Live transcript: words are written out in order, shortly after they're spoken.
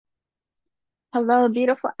Hello,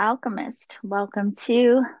 beautiful alchemist. Welcome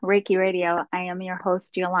to Reiki Radio. I am your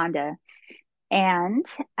host, Yolanda, and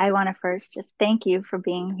I want to first just thank you for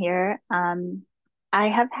being here. I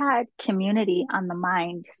have had community on the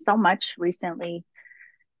mind so much recently,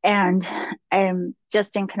 and I'm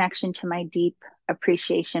just in connection to my deep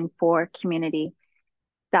appreciation for community,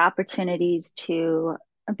 the opportunities to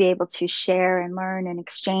be able to share and learn and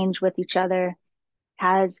exchange with each other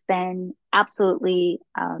has been absolutely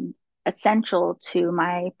essential to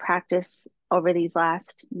my practice over these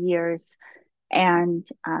last years. And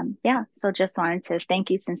yeah, so just wanted to thank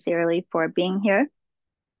you sincerely for being here.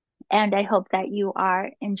 And I hope that you are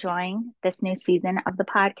enjoying this new season of the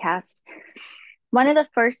podcast. One of the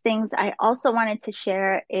first things I also wanted to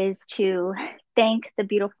share is to thank the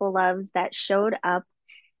beautiful loves that showed up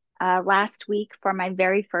last week for my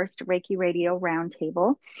very first Reiki Radio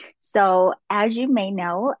Roundtable. So, as you may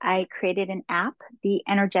know, I created an app, the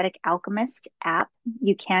Energetic Alchemist app.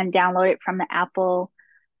 You can download it from the Apple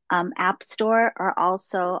App Store or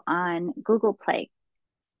also on Google Play.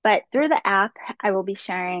 But through the app, I will be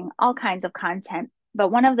sharing all kinds of content.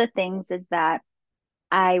 But one of the things is that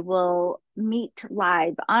I will meet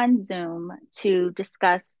live on Zoom to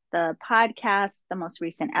discuss the podcast, the most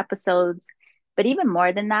recent episodes. But even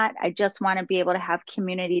more than that, I just want to be able to have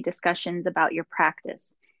community discussions about your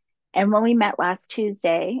practice. And when we met last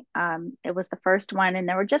Tuesday, it was the first one, and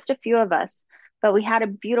there were just a few of us, but we had a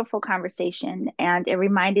beautiful conversation. And it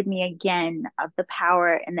reminded me again of the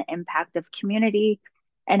power and the impact of community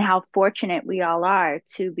and how fortunate we all are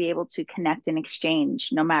to be able to connect and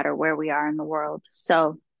exchange no matter where we are in the world.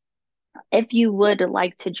 So, if you would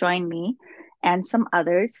like to join me and some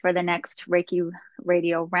others for the next Reiki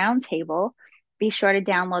Radio Roundtable, be sure to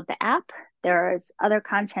download the app. There is other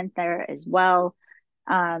content there as well.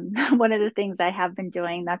 One of the things I have been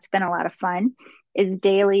doing that's been a lot of fun is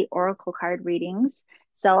daily oracle card readings.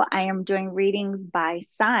 So I am doing readings by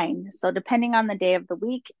sign. So depending on the day of the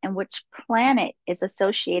week and which planet is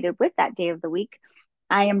associated with that day of the week,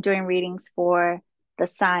 I am doing readings for the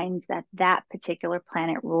signs that that particular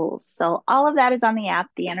planet rules. So all of that is on the app,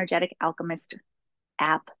 the Energetic Alchemist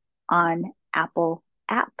app on Apple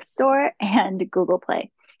App Store and Google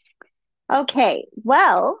Play. Okay,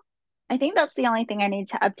 well, I think that's the only thing I need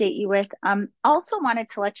to update you with. Also wanted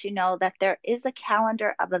to let you know that there is a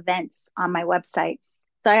calendar of events on my website.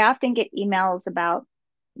 So I often get emails about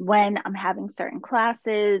when I'm having certain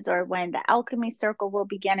classes or when the alchemy circle will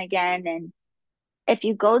begin again. And if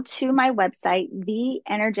you go to my website,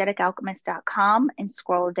 theenergeticalchemist.com, and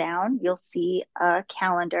scroll down, you'll see a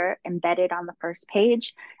calendar embedded on the first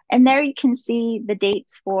page. And there you can see the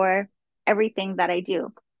dates for everything that I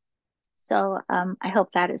do. So I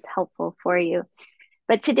hope that is helpful for you.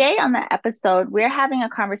 But today on the episode, we're having a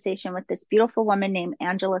conversation with this beautiful woman named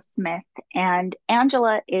Angela Smith. And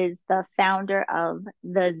Angela is the founder of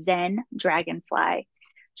the Zen Dragonfly.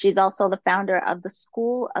 She's also the founder of the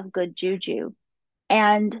School of Good Juju.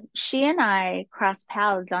 And she and I cross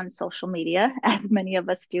paths on social media, as many of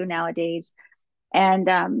us do nowadays. And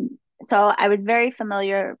so I was very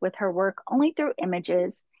familiar with her work only through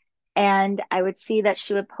images. And I would see that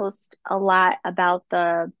she would post a lot about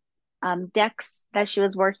the decks that she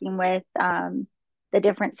was working with, the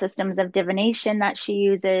different systems of divination that she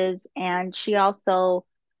uses. And she also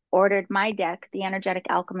ordered my deck, the Energetic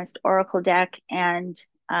Alchemist Oracle deck. And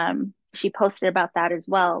she posted about that as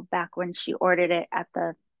well back when she ordered it at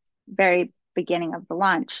the very beginning of the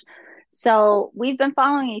launch. So we've been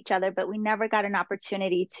following each other, but we never got an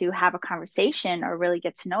opportunity to have a conversation or really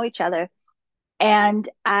get to know each other. And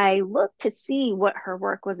I looked to see what her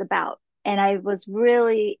work was about. And I was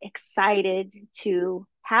really excited to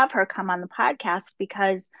have her come on the podcast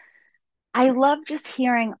because I love just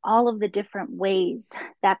hearing all of the different ways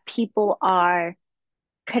that people are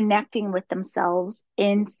connecting with themselves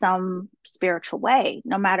in some spiritual way,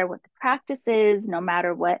 no matter what the practice is, no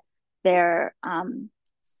matter what their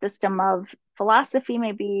system of philosophy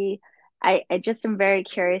may be. I just am very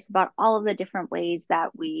curious about all of the different ways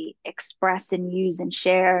that we express and use and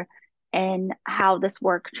share, and how this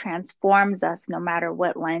work transforms us, no matter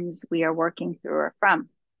what lens we are working through or from.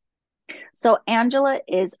 So Angela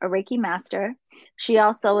is a Reiki master. She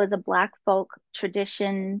also is a Black folk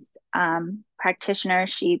traditions practitioner.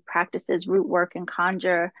 She practices root work and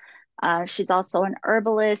conjure. She's also an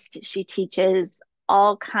herbalist. She teaches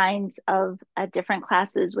all kinds of different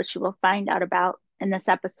classes, which you will find out about in this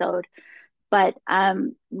episode. But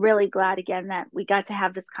I'm really glad again that we got to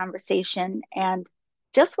have this conversation, and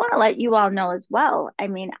just want to let you all know as well. I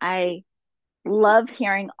mean, I love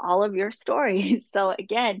hearing all of your stories. So,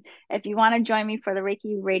 again, if you want to join me for the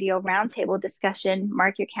Reiki Radio Roundtable discussion,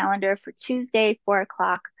 mark your calendar for Tuesday, 4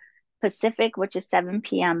 o'clock Pacific, which is 7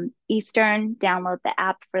 p.m. Eastern. Download the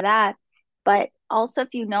app for that. But also,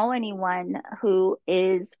 if you know anyone who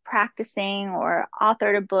is practicing or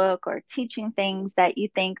authored a book or teaching things that you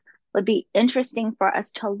think would be interesting for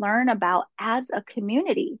us to learn about as a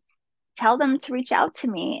community, tell them to reach out to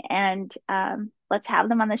me and let's have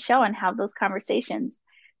them on the show and have those conversations.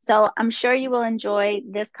 So I'm sure you will enjoy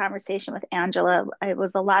this conversation with Angela. It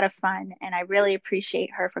was a lot of fun, and I really appreciate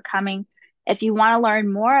her for coming. If you want to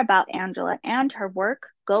learn more about Angela and her work,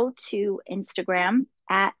 go to Instagram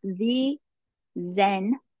at the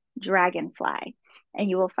Zen Dragonfly, and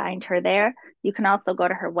you will find her there. You can also go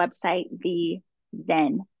to her website,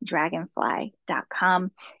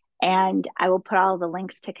 thezendragonfly.com, and I will put all the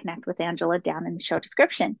links to connect with Angela down in the show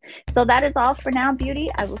description. So that is all for now, beauty.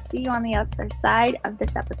 I will see you on the other side of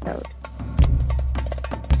this episode.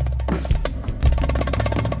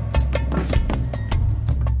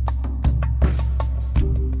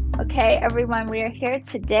 Okay, everyone, we are here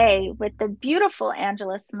today with the beautiful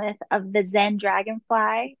Angela Smith of the Zen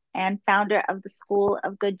Dragonfly and founder of the School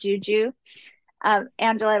of Good Juju.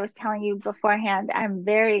 Angela, I was telling you beforehand, I'm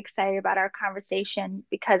very excited about our conversation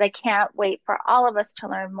because I can't wait for all of us to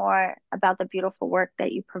learn more about the beautiful work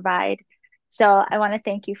that you provide. So I want to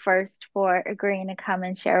thank you first for agreeing to come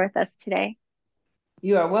and share with us today.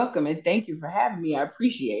 You are welcome and thank you for having me. I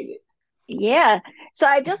appreciate it. Yeah. So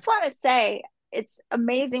I just want to say it's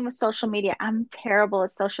amazing with social media. I'm terrible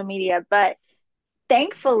at social media, but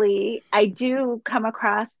thankfully, I do come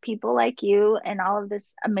across people like you and all of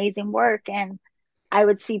this amazing work. And I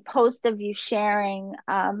would see posts of you sharing,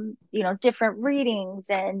 different readings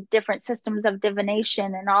and different systems of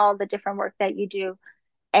divination and all the different work that you do.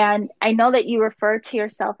 And I know that you refer to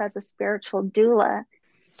yourself as a spiritual doula.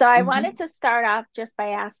 So I wanted Hmm. to start off just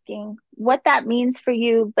by asking what that means for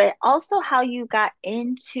you, but also how you got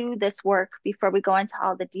into this work before we go into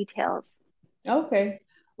all the details. Okay.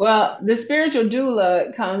 Well, the spiritual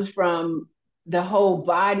doula comes from the whole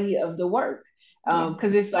body of the work Yeah.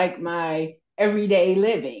 because it's like my everyday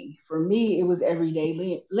living. For me, it was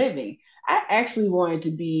everyday living. I actually wanted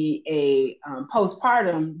to be a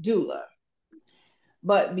postpartum doula.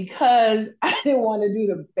 But because I didn't want to do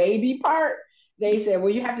the baby part, they said,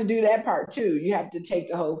 well, you have to do that part too. You have to take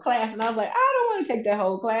the whole class. And I was like, I don't want to take that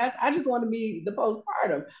whole class. I just want to be the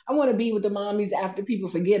postpartum. I want to be with the mommies after people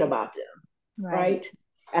forget about them, Right. right?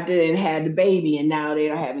 After they had the baby and now they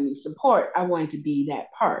don't have any support. I wanted to be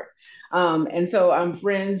that part. And so I'm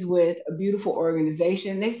friends with a beautiful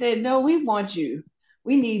organization. They said, no, we want you.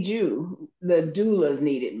 We need you. The doulas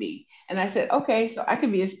needed me. And I said, okay, so I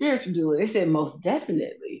could be a spiritual doula. They said, most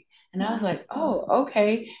definitely. And I was Wow. like, oh,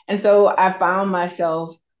 okay. And so I found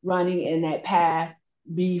myself running in that path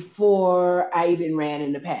before I even ran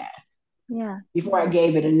in the path. Yeah. Before I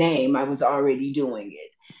gave it a name, I was already doing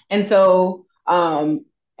it. And so, and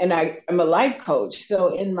I'm a life coach.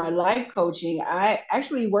 So in my life coaching, I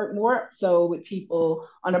actually work more so with people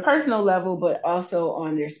on a personal level, but also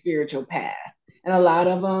on their spiritual path. And a lot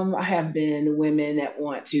of them have been women that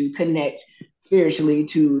want to connect spiritually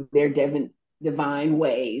to their divine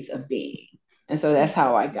ways of being. And so that's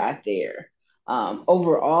how I got there.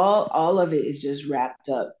 Overall, all of it is just wrapped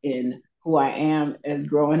up in who I am as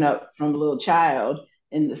growing up from a little child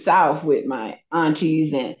in the South with my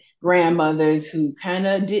aunties and grandmothers who kind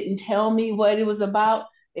of didn't tell me what it was about.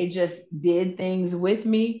 They just did things with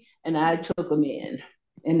me and I took them in.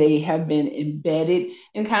 And they have been embedded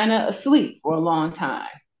and kind of asleep for a long time.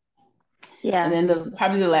 And Yeah. then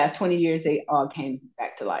probably the last 20 years, they all came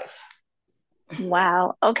back to life.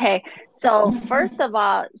 Wow. Okay. So first of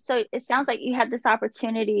all, so it sounds like you had this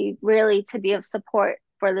opportunity really to be of support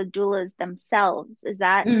for the doulas themselves. Is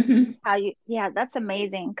that Mm-hmm. how you, yeah, that's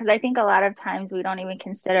amazing. Because I think a lot of times we don't even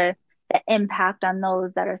consider the impact on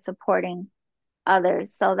those that are supporting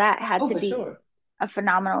others. So that had Oh, to for be sure. a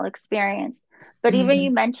phenomenal experience. But even you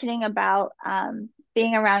Mm-hmm. mentioning about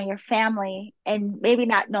being around your family and maybe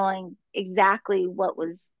not knowing exactly what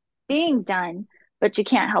was being done, but you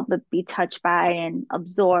can't help but be touched by and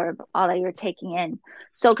absorb all that you're taking in.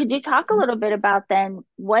 So could you talk a little bit about then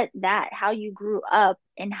how you grew up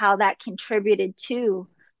and how that contributed to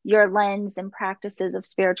your lens and practices of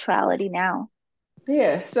spirituality now?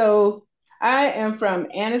 Yeah, so I am from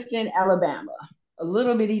Anniston, Alabama, a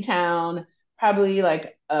little bitty town, probably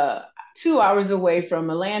like 2 hours away from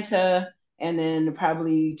Atlanta, and then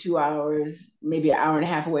probably 2 hours, maybe an hour and a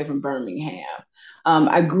half away from Birmingham.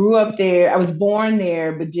 I grew up there. I was born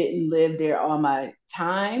there, but didn't live there all my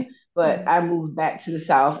time. but Mhm. I moved back to the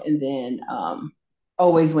South and then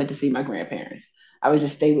always went to see my grandparents. I would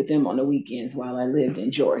just stay with them on the weekends while I lived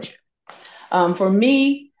in Georgia. For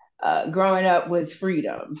me, growing up was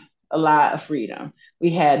freedom, a lot of freedom.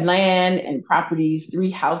 We had land and properties,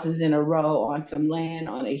 three houses in a row on some land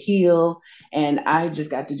on a hill, and I just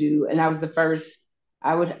got to do. And I was the first.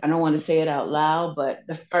 I don't want to say it out loud, but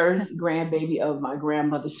the first grandbaby of my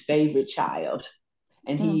grandmother's favorite child,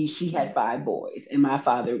 and Mm. she had five boys, and my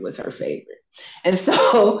father was her favorite. And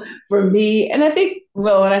so for me, and I think,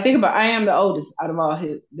 well, when I think about, I am the oldest out of all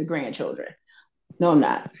the grandchildren. No, I'm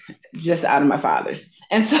not. Just out of my father's.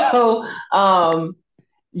 And so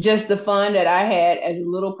just the fun that I had as a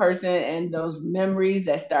little person and those memories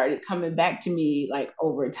that started coming back to me like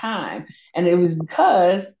over time. And it was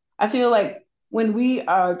because I feel like when we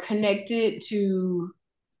are connected to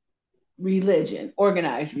religion,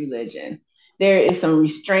 organized religion, there is some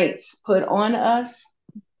restraints put on us.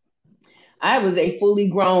 I was a fully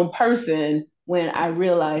grown person when I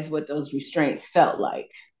realized what those restraints felt like.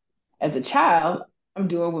 As a child, I'm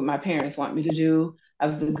doing what my parents want me to do. I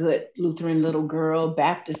was a good Lutheran little girl,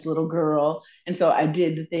 Baptist little girl. And so I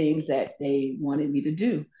did the things that they wanted me to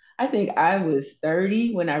do. I think I was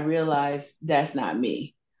 30 when I realized that's not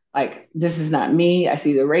me. Like, this is not me. I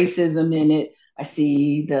see the racism in it. I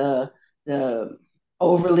see the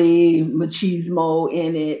overly machismo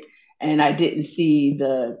in it. And I didn't see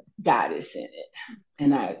the goddess in it.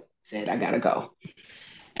 And I said, I gotta go.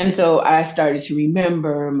 And so I started to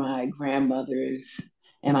remember my grandmother's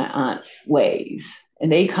and my aunt's ways.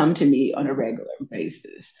 And they come to me on a regular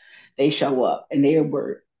basis. They show up and they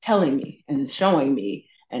were telling me and showing me,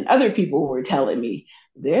 and other people were telling me,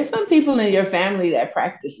 there's some people in your family that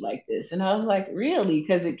practice like this. And I was like, really?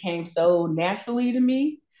 Because it came so naturally to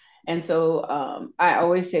me. And so I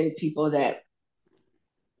always say to people that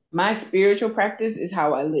my spiritual practice is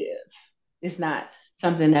how I live. It's not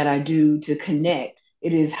something that I do to connect.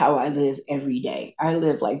 It is how I live every day. I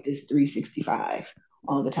live like this 365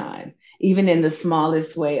 all the time, even in the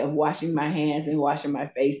smallest way of washing my hands and washing my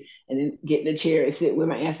face and then get in a chair and sit with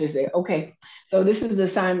my ancestors and say, okay, so this is the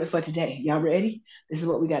assignment for today. Y'all ready? This is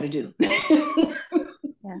what we got to do.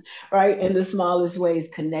 Yeah. Right? In the smallest ways,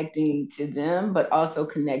 connecting to them, but also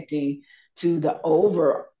connecting to the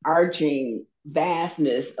overarching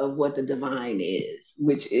vastness of what the divine is,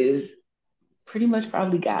 which is pretty much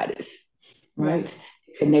probably goddess, Yeah. right?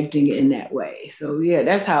 Connecting in that way. So yeah,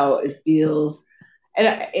 that's how it feels. And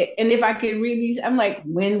if I could really, I'm like,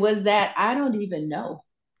 when was that? I don't even know.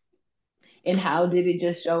 And how did it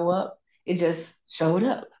just show up? It just showed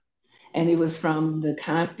up. And it was from the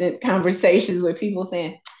constant conversations with people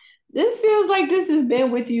saying, this feels like this has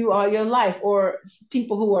been with you all your life, or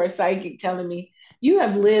people who are psychic telling me, you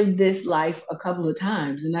have lived this life a couple of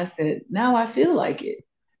times. And I said, now I feel like it.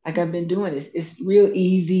 Like I've been doing this. It's real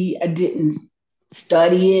easy. I didn't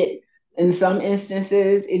study it in some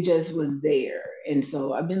instances, it just was there. And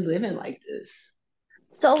so I've been living like this.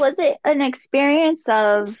 So was it an experience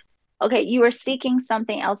of, okay, you were seeking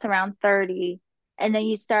something else around 30, and then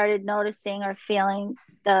you started noticing or feeling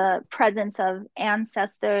the presence of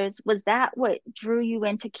ancestors? Was that what drew you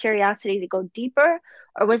into curiosity to go deeper?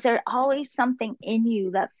 Or was there always something in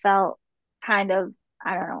you that felt kind of,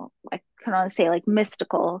 I don't know, I can only say like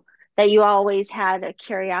mystical, that you always had a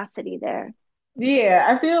curiosity there? Yeah,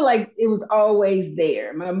 I feel like it was always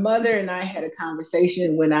there. My mother and I had a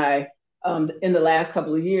conversation when I in the last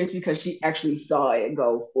couple of years because she actually saw it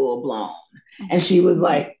go full blown. And Mhm. she was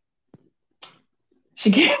like,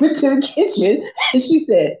 she came into the kitchen and she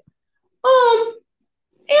said, um,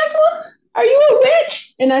 Angela, are you a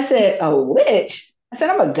witch? And I said, a witch? I said,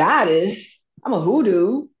 I'm a goddess. I'm a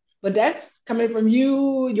hoodoo, but that's coming from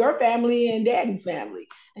you, your family, and daddy's family.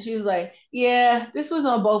 And she was like, yeah, this was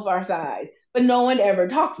on both our sides, but no one ever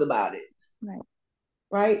talks about it. Right,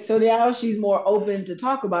 Right. So now she's more open to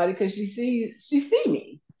talk about it because she see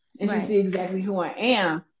me and she right. see exactly who I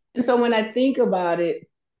am. And so when I think about it,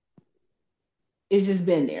 it's just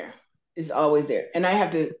been there. It's always there. And I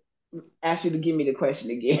have to ask you to give me the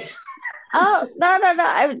question again. Oh, no, no,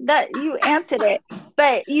 no. That you answered it.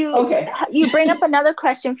 But Okay. you bring up another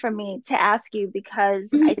question for me to ask you,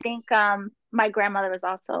 because I think my grandmother was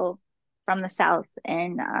also from the South,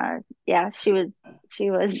 and yeah, she was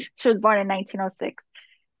born in 1906.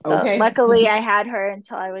 So Okay. luckily I had her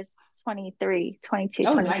until I was 23, 22,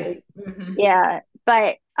 Oh, nice. 23. Mm-hmm. Yeah,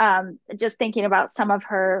 but just thinking about some of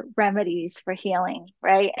her remedies for healing,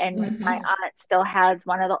 right? And my Mm-hmm. aunt still has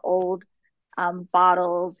one of the old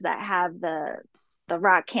bottles that have the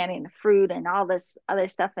rock candy and the fruit and all this other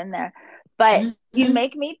stuff in there. But you Mm-hmm.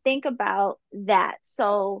 make me think about that.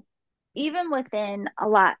 So even within a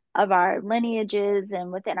lot of our lineages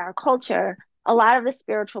and within our culture, a lot of the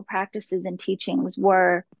spiritual practices and teachings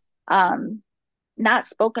were um, not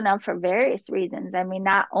spoken of for various reasons. I mean,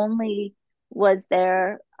 not only was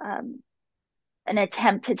there an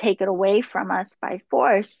attempt to take it away from us by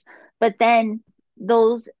force, but then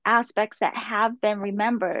those aspects that have been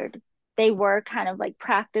remembered, they were kind of like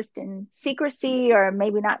practiced in secrecy or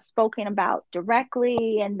maybe not spoken about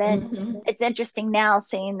directly. And then Hmm. it's interesting now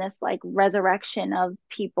seeing this like resurrection of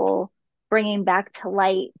people bringing back to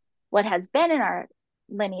light what has been in our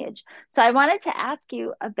lineage. So I wanted to ask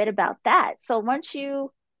you a bit about that. So once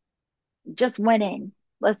you just went in,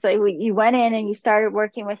 let's say you went in and you started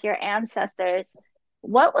working with your ancestors,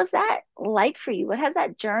 what was that like for you? What has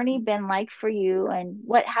that journey been like for you? And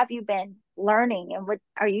what have you been learning? And what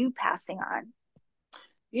are you passing on?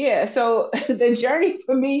 Yeah, so the journey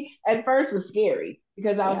for me at first was scary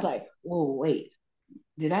because I was Yeah. like, whoa, wait,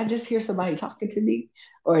 did I just hear somebody talking to me?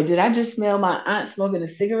 Or did I just smell my aunt smoking a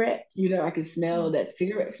cigarette? I could smell that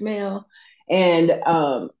cigarette smell. And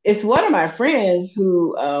it's one of my friends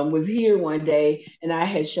who was here one day, and I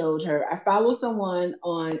had showed her. I follow someone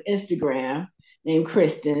on Instagram named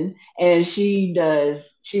Kristen, and she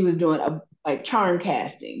was doing a like charm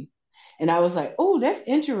casting. And I was like, oh, that's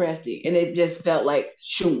interesting. And it just felt like,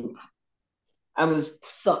 shoom, I was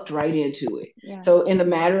sucked right into it. Yeah. So in a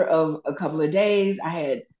matter of a couple of days, I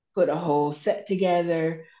had put a whole set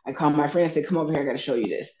together. I called my friend and said, "Come over here, I got to show you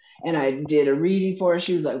this." And I did a reading for her.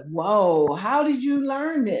 She was like, "Whoa, how did you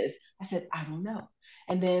learn this?" I said, "I don't know."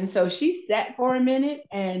 And then so she sat for a minute,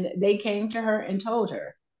 and they came to her and told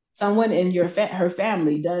her, "Someone in her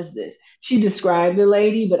family does this." She described the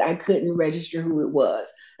lady, but I couldn't register who it was.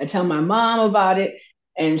 I tell my mom about it,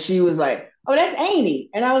 and she was like, "Oh, that's Amy."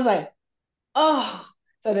 And I was like, oh,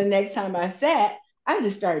 so the next time I sat, I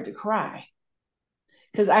just started to cry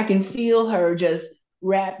because I can feel her just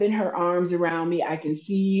wrapping her arms around me. I can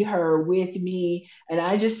see her with me. And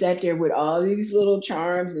I just sat there with all these little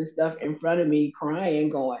charms and stuff in front of me, crying,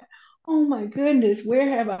 going, oh my goodness, where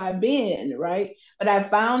have I been? Right. But I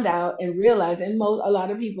found out and realized, and a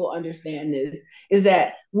lot of people understand this, is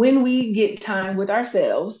that when we get time with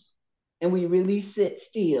ourselves and we really sit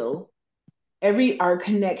still, our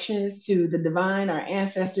connections to the divine, our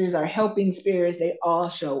ancestors, our helping spirits, they all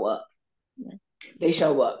show up. Yeah. They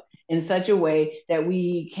show up in such a way that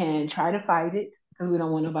we can try to fight it because we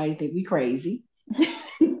don't want nobody to think we crazy.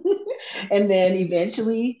 And then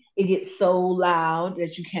eventually it gets so loud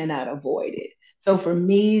that you cannot avoid it. So for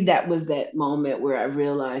me, that was that moment where I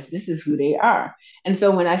realized this is who they are. And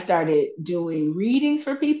so when I started doing readings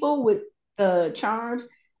for people with the charms,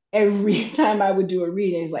 every time I would do a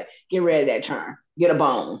reading, it's like, get rid of that charm, get a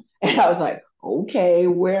bone. And I was like, okay,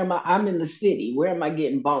 where am I? I'm in the city. Where am I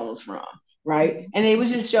getting bones from? Right. Mhm. And they would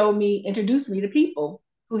just introduce me to people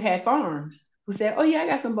who had farms who said, oh, yeah, I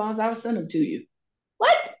got some bones. I will send them to you.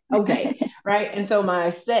 What? Okay. Right. And so my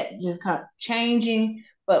set just kept changing.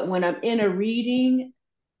 But when I'm in a reading,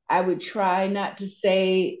 I would try not to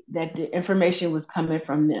say that the information was coming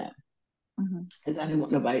from them Mhm. because I didn't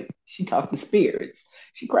want nobody. She talked to spirits.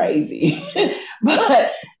 She Mhm. crazy.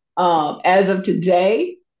 But as of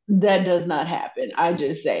today, that does not happen. I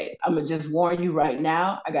just say, I'm gonna just warn you right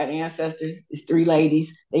now. I got ancestors. It's three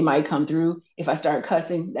ladies. They might come through. If I start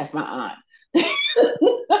cussing, that's my aunt.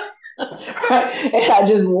 Right? And I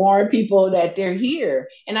just warn people that they're here.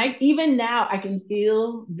 And I even now I can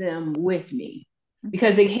feel them with me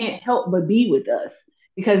because Mhm. they can't help but be with us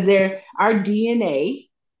because they're our DNA,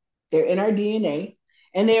 they're in our DNA,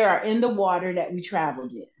 and they are in the water that we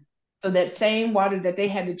traveled in. So that same water that they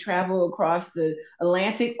had to travel across the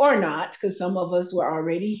Atlantic or not, because some of us were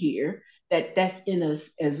already here, that's in us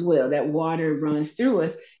as well. That water runs through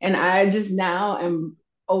us. And I just now am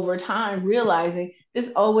over time realizing this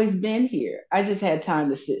always been here. I just had time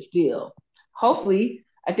to sit still. Hopefully,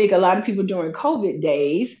 I think a lot of people during COVID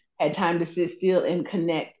days had time to sit still and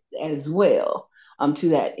connect as well to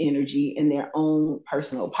that energy and their own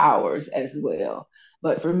personal powers as well.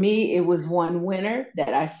 But for me, it was one winter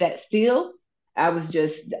that I sat still. I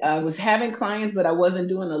was having clients, but I wasn't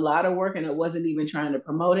doing a lot of work and I wasn't even trying to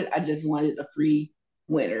promote it. I just wanted a free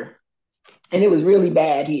winter. And it was really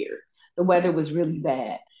bad here. The weather was really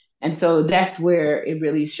bad. And so that's where it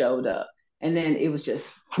really showed up. And then it was just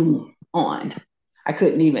boom, on. I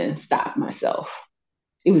couldn't even stop myself.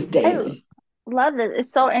 It was I daily. love this.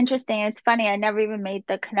 It's so interesting. It's funny. I never even made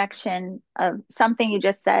the connection of something you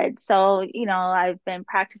just said. So, I've been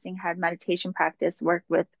practicing, had meditation practice, worked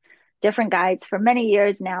with different guides for many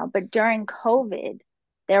years now. But during COVID,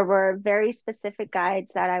 there were very specific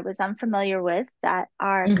guides that I was unfamiliar with that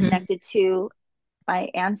are Mm-hmm. connected to my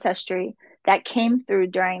ancestry that came through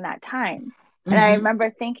during that time. And I Hmm. remember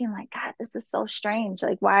thinking like, God, this is so strange.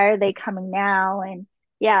 Like, why are they coming now? And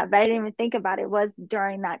yeah, but I didn't even think about it. It was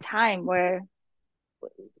during that time where,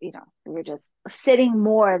 we were just sitting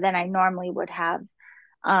more than I normally would have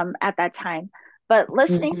at that time. But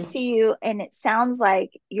listening Hmm. to you, and it sounds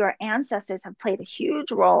like your ancestors have played a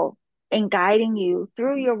huge role in guiding you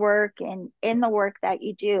through your work and in the work that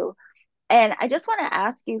you do. And I just want to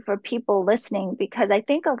ask you for people listening, because I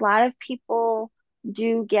think a lot of people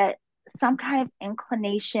do get some kind of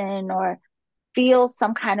inclination or feel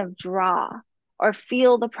some kind of draw or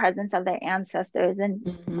feel the presence of their ancestors. And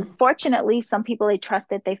Hmm. fortunately, some people they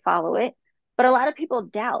trust it, they follow it. But a lot of people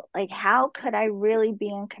doubt, like, how could I really be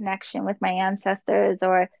in connection with my ancestors?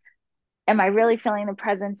 Or am I really feeling the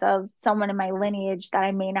presence of someone in my lineage that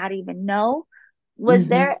I may not even know? Was Hmm.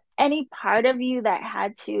 there any part of you that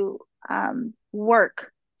had to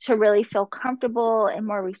work to really feel comfortable and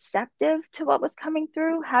more receptive to what was coming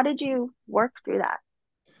through? How did you work through that?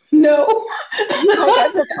 No. Like, I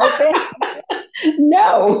just open.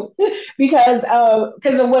 No, because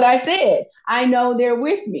of what I said. I know they're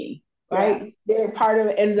with me, Yeah. right? They're part of,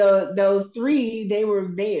 and those three, they were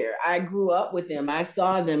there. I grew up with them. I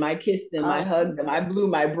saw them. I kissed them. I Okay. hugged them. I blew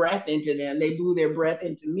my breath into them. They blew their breath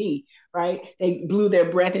into me, right? They blew their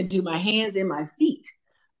breath into my hands and my feet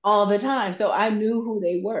all the time. So I knew who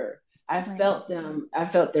they were. I Right. felt them. I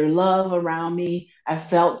felt their love around me. I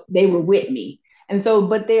felt they were with me. And so,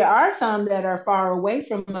 but there are some that are far away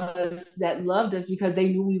from us that loved us because they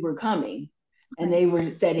knew we were coming and Right. they were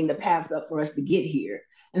setting the paths up for us to get here.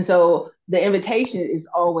 And so the invitation is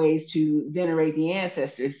always to venerate the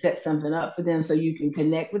ancestors, set something up for them so you can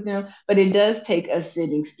connect with them. But it does take us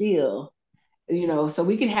sitting still, so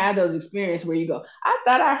we can have those experiences where you go, I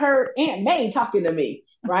thought I heard Aunt May talking to me,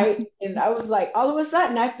 right? And I was like, all of a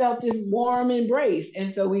sudden I felt this warm embrace.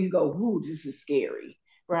 And so we go, ooh, this is scary,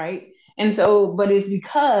 right? And so, but it's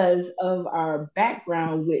because of our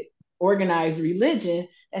background with organized religion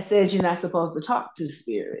that says you're not supposed to talk to the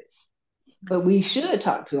spirits, but we should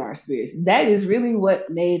talk to our spirits. That is really what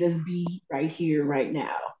made us be right here, right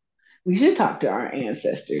now. We should talk to our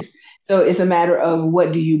ancestors. So it's a matter of,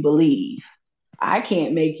 what do you believe? I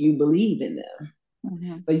can't make you believe in them,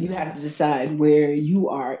 Mm-hmm. but you have to decide where you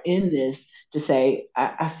are in this to say,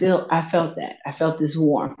 I felt that. I felt this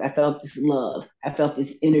warmth. I felt this love. I felt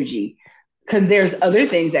this energy. Because there's other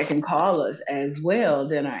things that can call us as well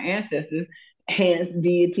than our ancestors, hence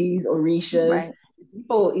deities, orishas. Right.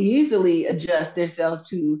 People easily adjust themselves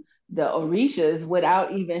to the orishas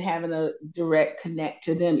without even having a direct connect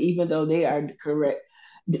to them, even though they are correct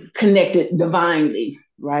connected divinely,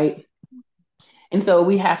 right? And so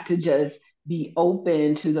we have to just be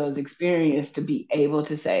open to those experiences to be able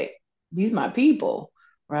to say, these are my people,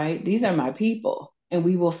 right? These are my people. And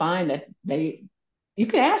we will find that you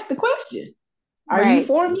can ask the question, are you Right.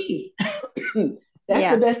 for me? That's the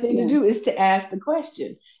Yeah. best thing to do, is to ask the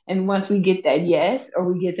question. And once we get that yes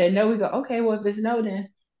or we get that no, we go, okay, well, if it's no, then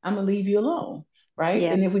I'm going to leave you alone. Right.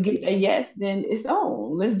 Yeah. And if we get a yes, then it's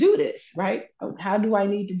on. Let's do this. Right. How do I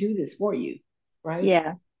need to do this for you? Right.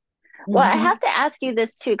 Yeah. Well, I Mm-hmm. have to ask you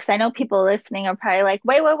this too, because I know people listening are probably like,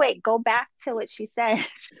 wait, wait, wait, go back to what she said.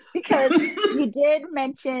 Because you did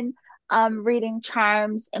mention reading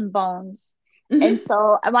charms and bones. And Mm-hmm.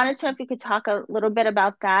 so I wanted to know if you could talk a little bit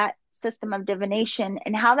about that system of divination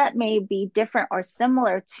and how that may be different or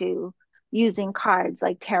similar to using cards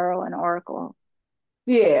like tarot and oracle.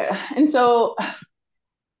 Yeah. And so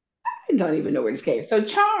I don't even know where this came. So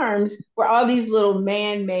charms were all these little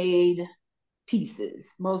man-made pieces,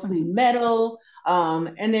 mostly Hmm. metal,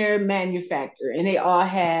 and they're manufactured. And they all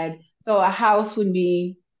had, so a house would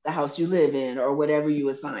be the house you live in or whatever you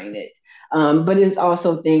assign it. But it's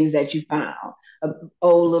also things that you found, a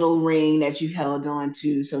old little ring that you held on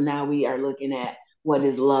to. So now we are looking at what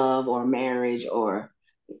is love or marriage or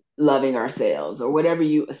loving ourselves or whatever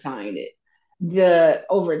you assign it. The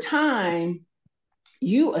over time,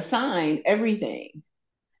 you assign everything,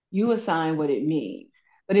 you assign what it means.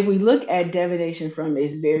 But if we look at divination from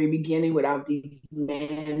its very beginning without these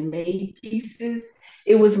man made pieces,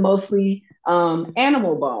 it was mostly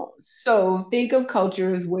animal bones. So think of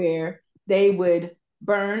cultures where they would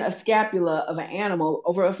burn a scapula of an animal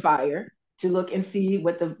over a fire to look and see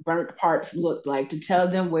what the burnt parts looked like, to tell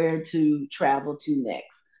them where to travel to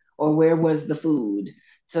next or where was the food.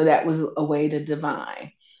 So that was a way to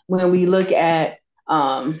divine. When we look at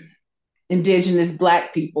indigenous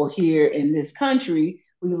black people here in this country,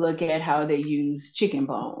 we look at how they use chicken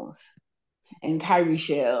bones and cowrie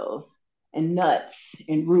shells and nuts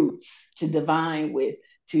and roots to divine with,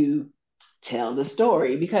 to tell the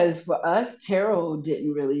story, because for us, tarot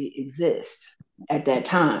didn't really exist at that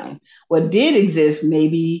time. What did exist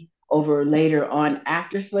maybe over later on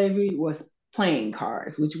after slavery was playing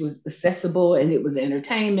cards, which was accessible and it was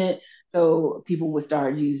entertainment. So people would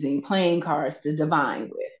start using playing cards to divine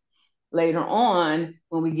with. Later on,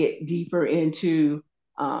 when we get deeper into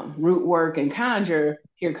root work and conjure,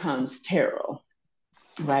 here comes tarot,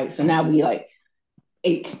 right? So now we like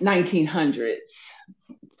 1900s,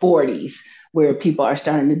 40s, where people are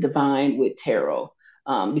starting to divine with tarot,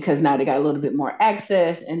 because now they got a little bit more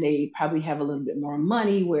access and they probably have a little bit more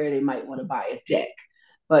money where they might want to buy a deck.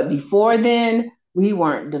 But before then, we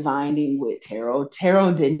weren't divining with tarot.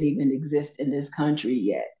 Tarot didn't even exist in this country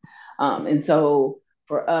yet. And so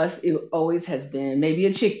for us, it always has been maybe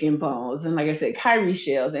a chicken bones and, like I said, cowrie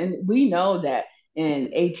shells. And we know that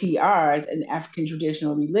in ATRs and African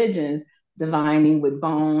traditional religions, divining with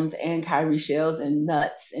bones and cowrie shells and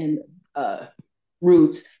nuts and uh,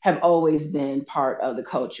 roots have always been part of the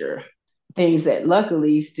culture. Things that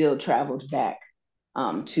luckily still traveled back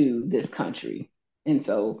to this country. And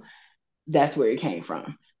so that's where it came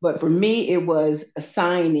from. But for me, it was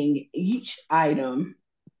assigning each item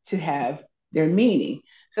to have their meaning.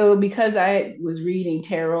 So because I was reading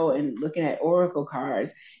tarot and looking at oracle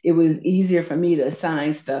cards, it was easier for me to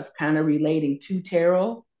assign stuff kind of relating to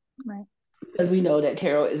tarot, Right. because we know that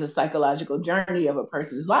tarot is a psychological journey of a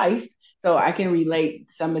person's life. So I can relate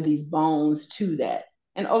some of these bones to that.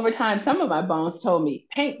 And over time, some of my bones told me,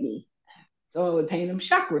 paint me. So I would paint them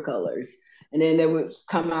chakra colors. And then they would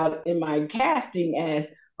come out in my casting as,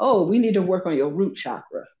 oh, we need to work on your root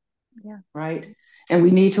chakra, Yeah. right? And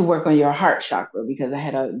we need to work on your heart chakra, because I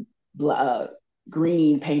had a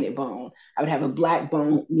green painted bone. I would have a black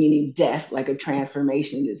bone, meaning death, like a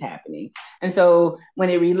transformation is happening. And so when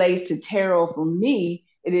it relates to tarot for me,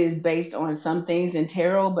 it is based on some things in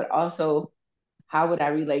tarot, but also how would I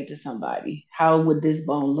relate to somebody? How would this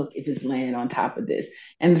bone look if it's laying on top of this?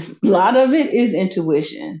 And a lot of it is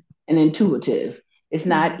intuition and intuitive. It's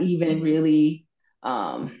not Mm-hmm. even really,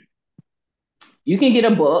 um, you can get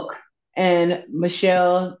a book, and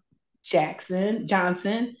Michelle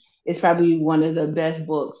Johnson is probably one of the best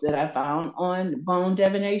books that I found on bone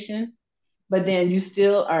divination. But then you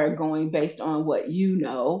still are going based on what you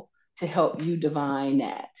know to help you divine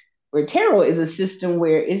that. Where tarot is a system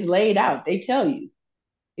where it's laid out. They tell you,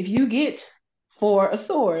 if you get four of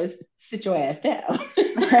swords, sit your ass down.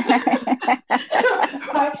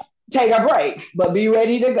 Right? Take a break, but be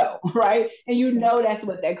ready to go, right? And you know that's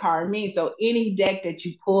what that card means. So any deck that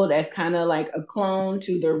you pull that's kind of like a clone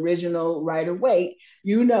to the original Rider Waite,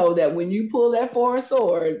 you know that when you pull that four of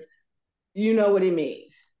swords, you know what it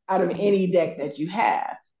means out of Mhm. any deck that you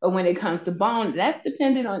have. But when it comes to bone, that's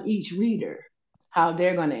dependent on each reader, how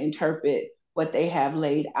they're going to interpret what they have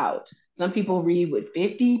laid out. Some people read with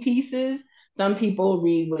 50 pieces, some people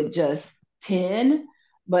read with just 10,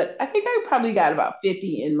 but I think I probably got about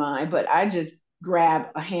 50 in mind, but I just grab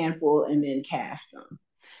a handful and then cast them.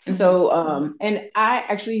 And Mhm. so, and I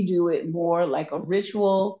actually do it more like a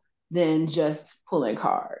ritual than just pulling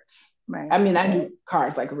cards. Right. I mean, I do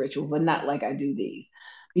cards like a ritual, but not like I do these.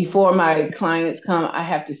 Before my clients come, I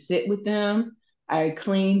have to sit with them. I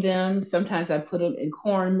clean them. Sometimes I put them in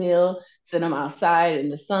cornmeal, sit them outside in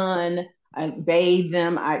the sun. I bathe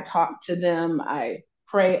them. I talk to them. I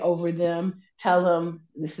pray over them, tell them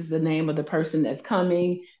this is the name of the person that's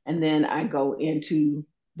coming. And then I go into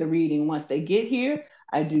the reading. Once they get here,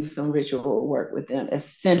 I do some ritual work with them as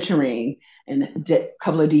centering and a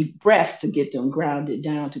couple of deep breaths to get them grounded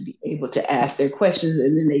down to be able to ask their questions.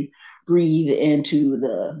 And then they breathe into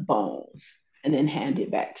the bones and then hand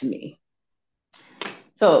it back to me.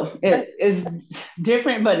 So But it is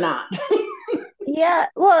different, but not. yeah,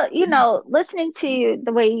 well, listening to you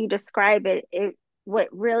the way you describe it, what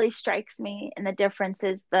really strikes me and the difference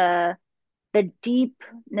is the deep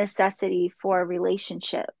necessity for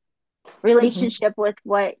relationship. Mm-hmm. Relationship with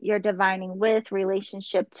what you're divining with,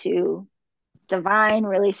 relationship to divine,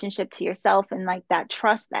 relationship to yourself, and like that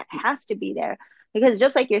trust that has to be there. Because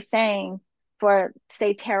just like you're saying, for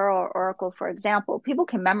say tarot or oracle, for example, people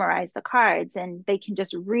can memorize the cards and they can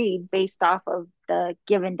just read based off of the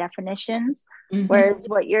given definitions. Mm-hmm. Whereas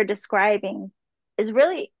what you're describing is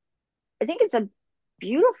really, I think it's a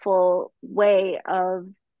beautiful way of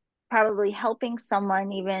probably helping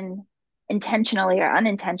someone even intentionally or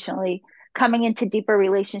unintentionally coming into deeper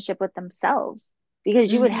relationship with themselves,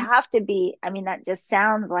 because you would Mm-hmm. have to be, I mean, that just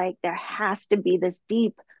sounds like there has to be this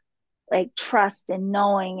deep like trust and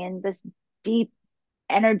knowing and this deep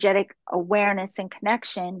energetic awareness and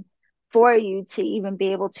connection for you to even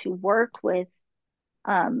be able to work with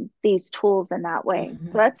these tools in that way.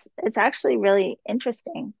 So Mhm. it's actually really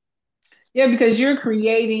interesting. Yeah, because you're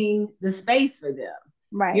creating the space for them.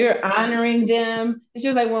 Right. You're honoring them. It's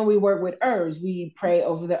just like when we work with herbs. We pray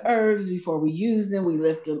over the herbs before we use them. We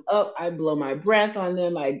lift them up. I blow my breath on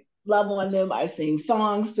them. I love on them. I sing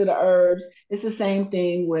songs to the herbs. It's the same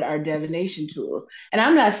thing with our divination tools. And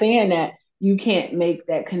I'm not saying that you can't make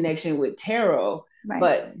that connection with tarot, Right.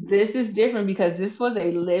 but this is different because this was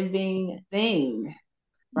a living thing,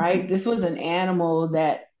 right? Hmm. This was an animal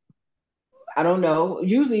that I don't know.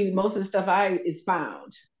 Usually, most of the stuff I is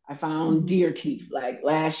found. I found Hmm. deer teeth. Like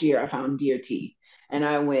last year, I found deer teeth, and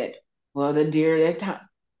I went, well, the deer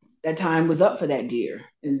that time was up for that deer,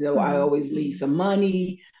 and so I Hmm. always leave some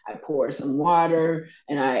money. I pour some water,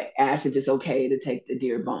 and I ask if it's okay to take the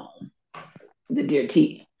deer bone, the deer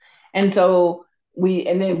teeth. And so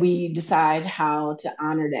and then we decide how to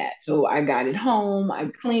honor that. So I got it home, I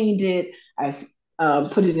cleaned it, I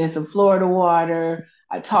put it in some Florida water.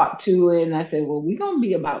 I talked to it and I said, well, we're going to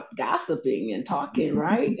be about gossiping and talking,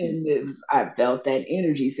 right? And I felt that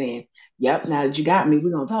energy saying, yep, now that you got me,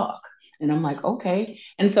 we're going to talk. And I'm like, okay.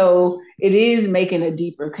 And so it is making a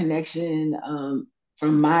deeper connection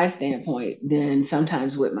from my standpoint than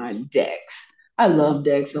sometimes with my decks. I love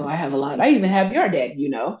decks, so I have a lot. I even have your deck, you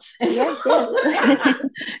know. And so, Yes,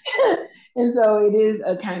 yes. and so it is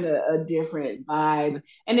a kind of a different vibe,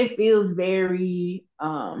 and it feels very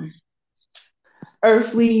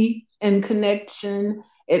earthly in connection.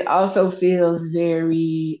 It also feels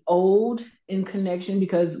very old in connection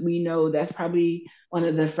because we know that's probably one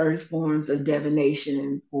of the first forms of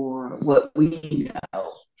divination for what we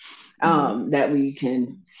know Hmm. that we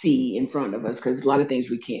can see in front of us because a lot of things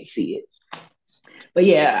we can't see it. But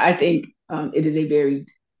yeah, I think it is a very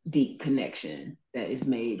deep connection that is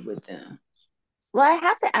made with them. Well, I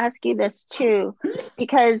have to ask you this too,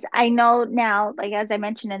 because I know now, like as I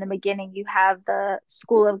mentioned in the beginning, you have the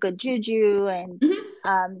School of Good Juju and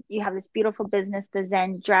Mhm. you have this beautiful business, the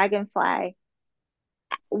Zen Dragonfly.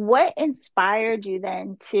 What inspired you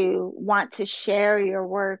then to want to share your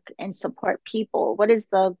work and support people? What is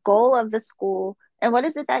the goal of the school, and what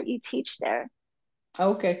is it that you teach there?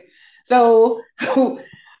 Okay. So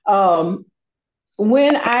um,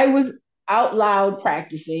 when I was out loud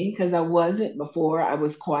practicing, because I wasn't before, I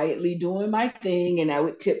was quietly doing my thing and I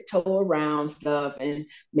would tiptoe around stuff and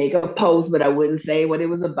make a post, but I wouldn't say what it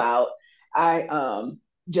was about. I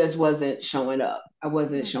just wasn't showing up. I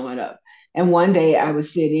wasn't Mhm. showing up. And one day I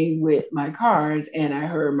was sitting with my cards and I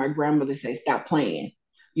heard my grandmother say, stop playing.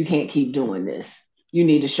 You can't keep doing this. You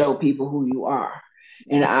need to show people who you are.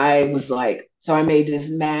 And Yeah. I was like, so I made this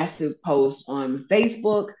massive post on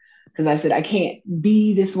Facebook because I said, I can't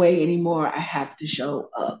be this way anymore. I have to show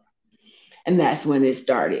up. And that's when it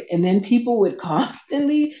started. And then people would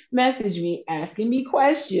constantly message me, asking me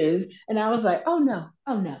questions. And I was like, oh no,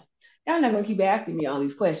 oh no. Y'all not gonna keep asking me all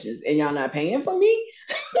these questions and y'all not paying for me?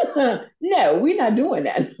 No, we're not doing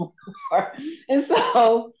that no more. And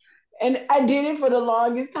so, and I did it for the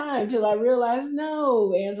longest time till I realized,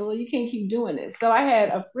 no, Angela, you can't keep doing this. So I had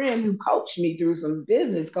a friend who coached me through some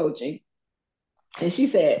business coaching, and she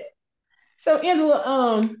said, so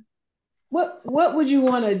Angela, what would you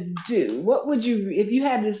want to do? What would you, if you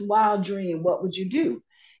had this wild dream, what would you do?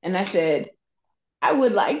 And I said, I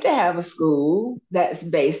would like to have a school that's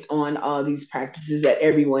based on all these practices that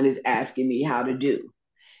everyone is asking me how to do.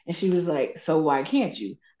 And she was like, so why can't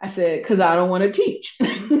you? I said, because I don't want to teach.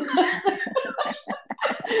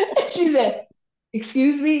 She said,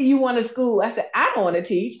 excuse me, you want a school? I said, I don't want to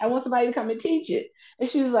teach. I want somebody to come and teach it. And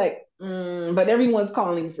she was like, but everyone's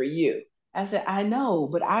calling for you. I said, I know,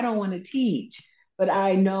 but I don't want to teach. But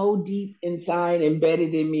I know deep inside,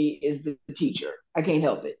 embedded in me, is the teacher. I can't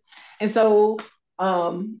help it. And so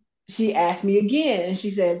she asked me again, and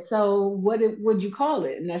she said, so what would you call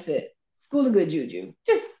it? And I said, School of Good Juju,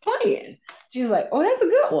 just playing. She was like, oh, that's a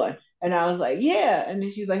good one. And I was like, yeah. And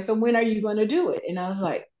then she's like, so when are you going to do it? And I was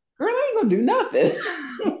like, girl, I ain't gonna do nothing.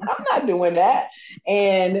 I'm not doing that.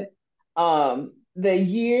 And the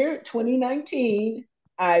year 2019,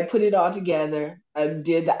 I put it all together. I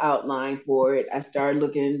did the outline for it. I started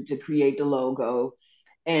looking to create the logo.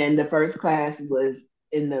 And the first class was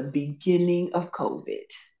in the beginning of COVID.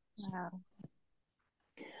 Wow.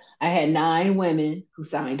 I had 9 women who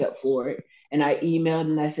signed up for it. And I emailed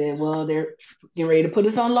and I said, well, they're getting ready to put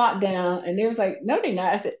us on lockdown. And they was like, no, they're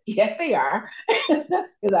not. I said, yes, they are.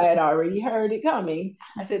 Because I had already heard it coming.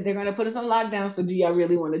 I said, they're going to put us on lockdown. So do y'all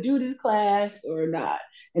really want to do this class or not?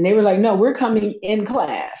 And they were like, no, we're coming in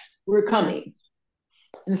class. We're Yeah. coming.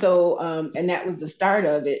 And so, and that was the start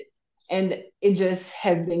of it. And it just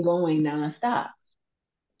has been going nonstop.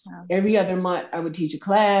 Um, Every other month, I would teach a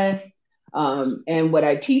class. And what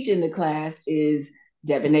I teach in the class is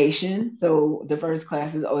divination. So the first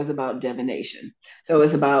class is always about divination. So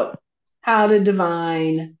it's about how to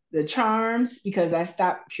divine the charms because I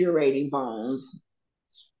stopped curating bones.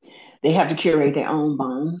 They have to curate their own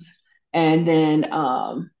bones. And then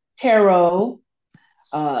tarot,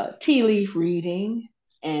 tea leaf reading,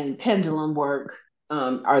 and pendulum work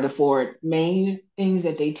are the four main things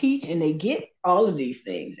that they teach, and they get all of these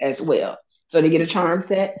things as well. So they get a charm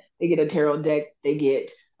set, they get a tarot deck, they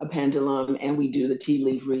get a pendulum, and we do the tea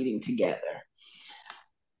leaf reading together,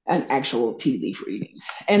 an actual tea leaf readings.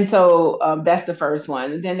 And so that's the first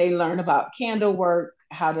one. And then they learn about candle work,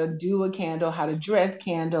 how to do a candle, how to dress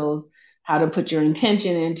candles, how to put your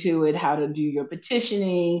intention into it, how to do your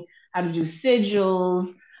petitioning, how to do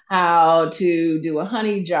sigils, how to do a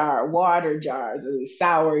honey jar, water jars, a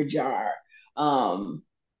sour jar, um,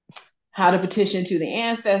 how to petition to the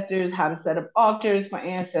ancestors, how to set up altars for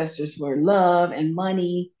ancestors for love and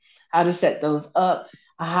money, how to set those up,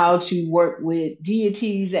 how to work with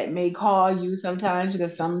deities that may call you sometimes,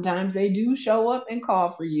 because sometimes they do show up and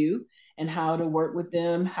call for you, and how to work with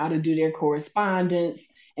them, how to do their correspondence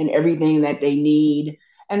and everything that they need.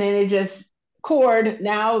 And then it just chord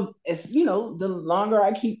now, it's, the longer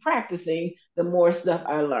I keep practicing, the more stuff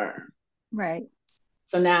I learn. right.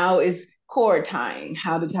 So now is cord tying,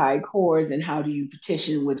 how to tie cords and how do you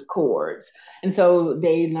petition with cords. And so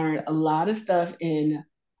they learn a lot of stuff in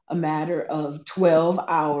a matter of 12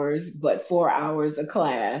 hours, but 4 hours a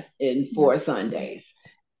class in Yep. 4 Sundays.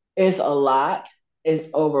 It's a lot. It's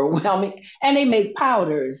overwhelming. And they make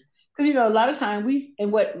powders. Because, a lot of time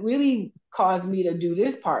and what really caused me to do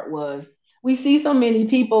this part was we see so many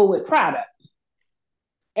people with product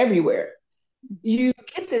everywhere. You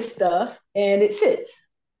get this stuff and it sits.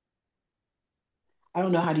 I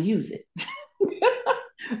don't know how to use it.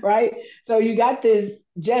 Right? So you got this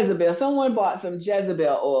Jezebel. Someone bought some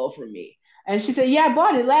Jezebel oil from me. And she said, yeah, I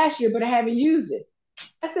bought it last year, but I haven't used it.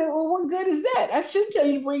 I said, well, what good is that? I should tell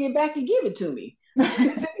you to bring it back and give it to me.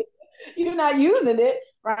 You're not using it,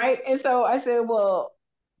 right? And so I said, well,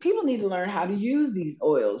 people need to learn how to use these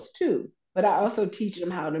oils too. But I also teach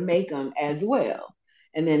them how to make them as well.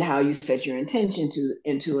 And then how you set your intention to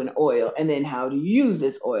into an oil, and then how do you use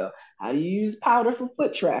this oil? How do you use powder for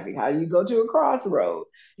foot traffic? How do you go to a crossroad?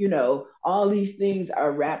 All these things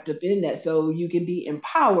are wrapped up in that so you can be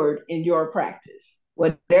empowered in your practice,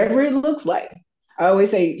 whatever it looks like. I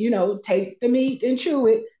always say, take the meat and chew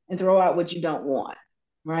it and throw out what you don't want,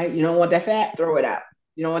 right? You don't want that fat, throw it out.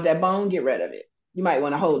 You don't want that bone, get rid of it. You might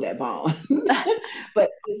want to hold that bone. But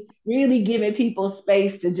just really giving people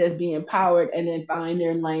space to just be empowered and then find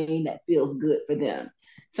their lane that feels good for them.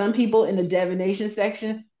 Some people in the divination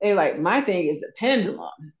section, they're like, my thing is a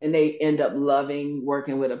pendulum, and they end up loving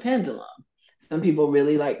working with a pendulum. Some people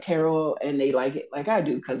really like tarot and they like it like I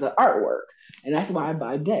do because of artwork. And that's why I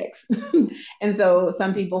buy decks. And so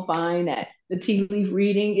some people find that the tea leaf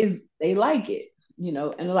reading is, they like it, and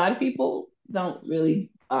a lot of people don't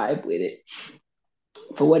really vibe with it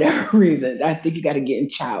for whatever reason. I think you got to get in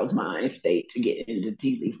child's mind state to get into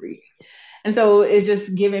tea leaf reading. And so it's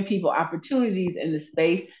just giving people opportunities in the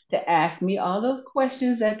space to ask me all those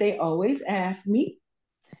questions that they always ask me.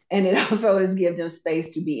 And it also is give them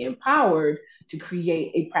space to be empowered to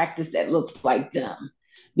create a practice that looks like them.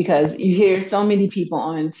 Because you hear so many people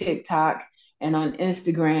on TikTok and on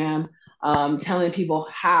Instagram telling people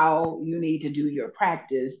how you need to do your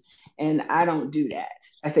practice. And I don't do that.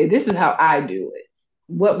 I say, this is how I do it.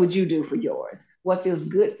 What would you do for yours? What feels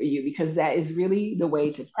good for you? Because that is really the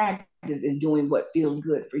way to practice, is doing what feels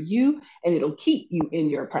good for you, and it'll keep you in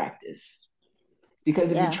your practice.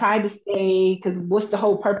 Because if you Yeah. try to stay, because what's the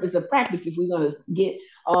whole purpose of practice if we're going to get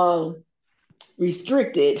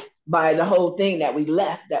restricted by the whole thing that we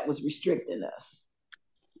left that was restricting us?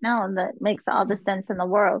 No, that makes all the sense in the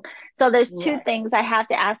world. So there's two Right. things I have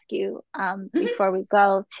to ask you Mm-hmm. before we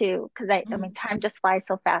go to, because I mean, time just flies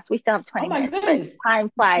so fast. We still have Oh 20 my minutes, but goodness. time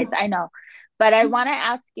flies, I know. But I want to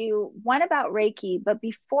ask you one about Reiki. But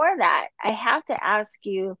before that, I have to ask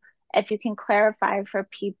you if you can clarify for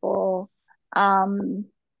people, um,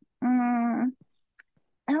 mm,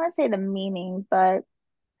 I don't want to say the meaning, but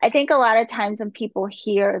I think a lot of times when people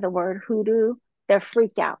hear the word hoodoo, they're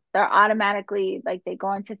freaked out. They're automatically like they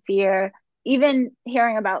go into fear. Even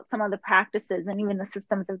hearing about some of the practices and even the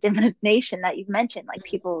systems of divination that you've mentioned, like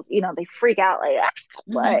people, they freak out like, ah,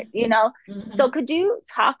 what, Mm-hmm. So Mm-hmm. could you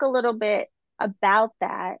talk a little bit about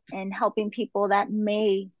that and helping people that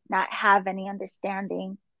may not have any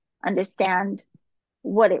understanding understand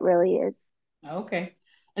what it really is? Okay.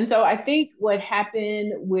 And so I think what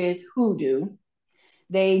happened with hoodoo,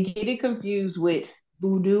 they get it confused with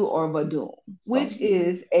voodoo or vadum, Oh, which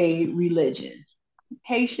is a religion,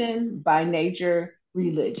 Haitian by nature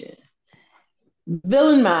religion,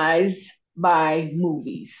 villainized by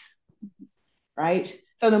movies, right?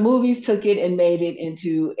 So the movies took it and made it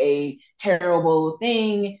into a terrible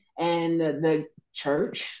thing, and the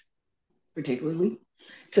church, particularly,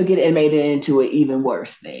 took it and made it into an even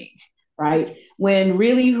worse thing, right? When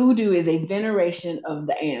really hoodoo is a veneration of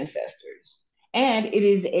the ancestors. And it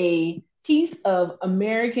is a piece of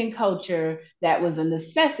American culture that was a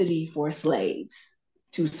necessity for slaves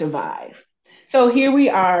to survive. So here we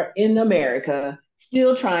are in America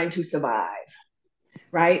still trying to survive,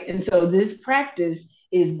 right? And so this practice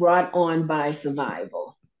is brought on by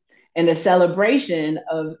survival and a celebration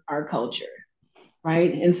of our culture,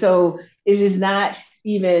 right? And so it is not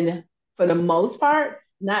even, for the most part,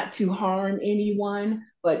 not to harm anyone,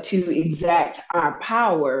 but to exact our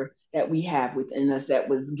power that we have within us that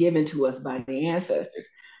was given to us by the ancestors.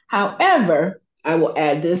 However, I will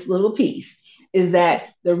add this little piece is that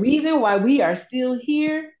the reason why we are still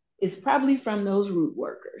here is probably from those root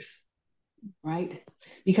workers, right?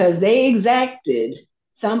 Because they exacted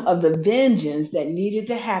some of the vengeance that needed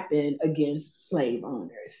to happen against slave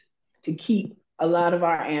owners to keep a lot of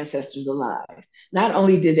our ancestors alive. Not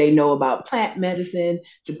only did they know about plant medicine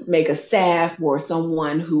to make a salve for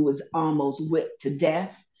someone who was almost whipped to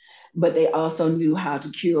death, but they also knew how to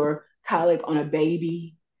cure colic on a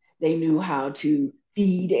baby. They knew how to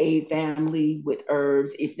feed a family with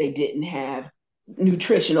herbs if they didn't have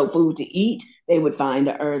nutritional food to eat. They would find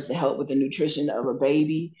the herbs to help with the nutrition of a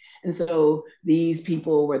baby. And so these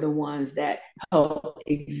people were the ones that helped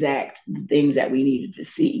exact the things that we needed to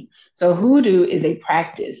see. So hoodoo is a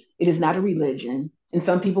practice. It is not a religion. And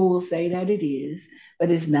some people will say that it is, but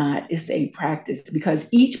it's not. It's a practice because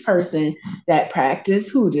each person that practice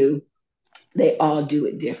hoodoo, they all do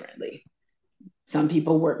it differently. Some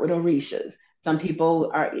people work with orishas. Some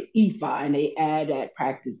people are Ifa and they add that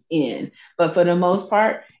practice in. But for the most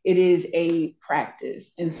part, it is a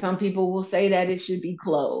practice. And some people will say that it should be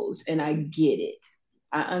closed. And I get it.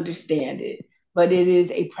 I understand it. But it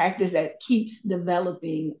is a practice that keeps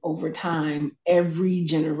developing over time, every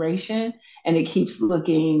generation, and it keeps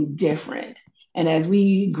looking different. And as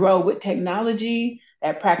we grow with technology,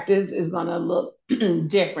 that practice is going to look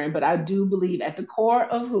different. But I do believe at the core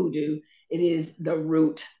of hoodoo, it is the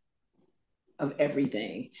root of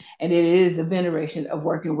everything. And it is a veneration of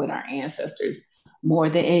working with our ancestors more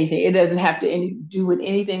than anything. It doesn't have to do with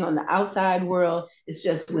anything on the outside world. It's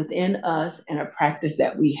just within us and a practice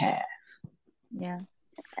that we have. yeah.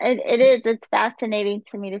 It is. It's fascinating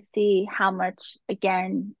to me to see how much,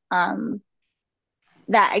 again,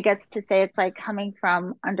 that I guess to say it's like coming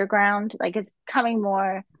from underground, like it's coming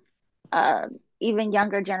more, uh, even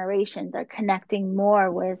younger generations are connecting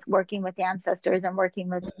more with working with ancestors and working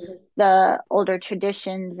with the older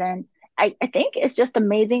traditions. And I think it's just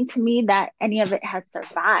amazing to me that any of it has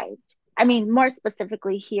survived. I mean, more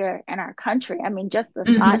specifically here in our country. I mean, just the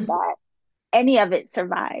thought Mm-hmm. that any of it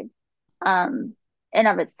survived, um, in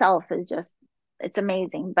of itself is just, it's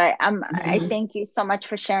amazing. But I Mm-hmm. thank you so much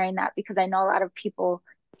for sharing that because I know a lot of people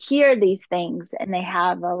hear these things and they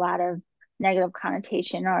have a lot of negative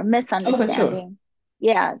connotation or Oh, for sure. misunderstanding.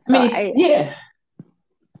 Yeah, I so mean, yeah,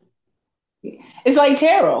 it's like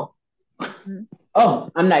tarot. mm. Oh,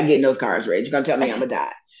 I'm not getting those cards read. You're gonna tell me I'm gonna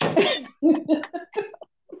die.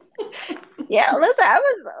 Yeah, listen, I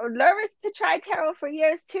was nervous to try tarot for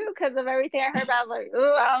years too because of everything I heard about. I was like,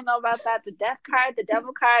 oh, I don't know about that. The death card, the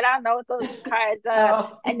devil card, I don't know what those cards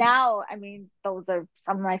Oh, and now, I mean, those are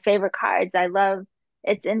some of my favorite cards. I love,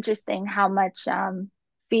 it's interesting how much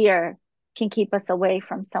fear can keep us away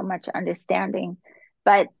from so much understanding.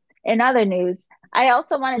 But in other news, I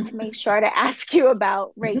also wanted to make sure to ask you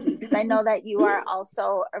about Reiki because I know that you are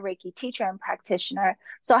also a Reiki teacher and practitioner.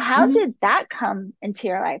 So how mhm. did that come into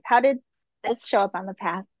your life? How did this show up on the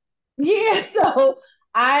path? Yeah. So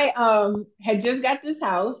I had just got this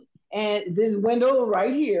house and this window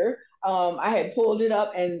right here. I had pulled it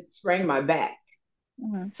up and sprained my back.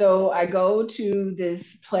 Mhm. So I go to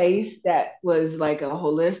this place that was like a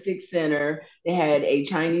holistic center. They had a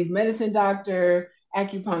Chinese medicine doctor,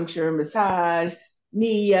 acupuncture, massage,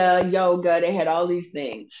 Nia, yoga. They had all these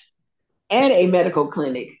things and a medical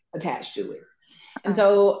clinic attached to it. And Oh,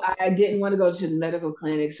 so I didn't want to go to the medical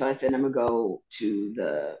clinic. So I said, I'm going to go to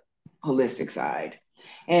the holistic side.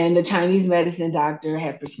 And the Chinese medicine doctor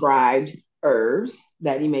had prescribed herbs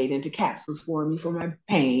that he made into capsules for me for my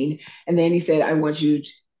pain. And then he said, I want you to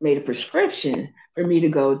made a prescription for me to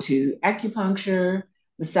go to acupuncture,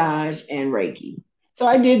 massage, and Reiki. So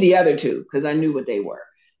I did the other two because I knew what they were.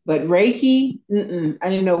 But Reiki, I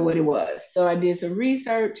didn't know what it was. So I did some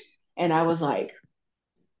research and I was like,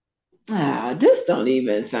 this don't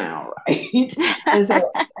even sound right. And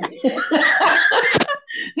so,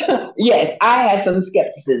 yes, I had some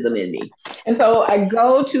skepticism in me. And so I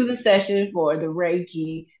go to the session for the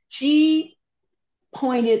Reiki. She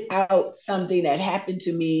pointed out something that happened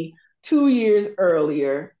to me 2 years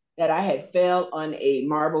earlier that I had fell on a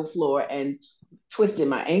marble floor and twisted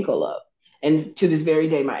my ankle up. And to this very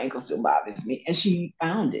day, my ankle still bothers me. And she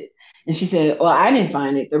found it. And she said, well, I didn't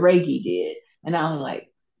find it. The Reiki did. And I was like,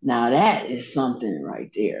 now that is something right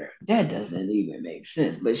there. That doesn't even make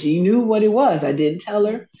sense. But she knew what it was. I didn't tell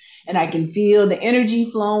her. And I can feel the energy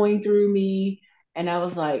flowing through me. And I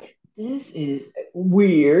was like, this is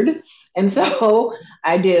weird. And so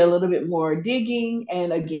I did a little bit more digging.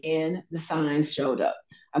 And again, the signs showed up.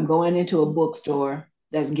 I'm going into a bookstore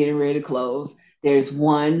that's getting ready to close. There's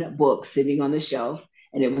one book sitting on the shelf,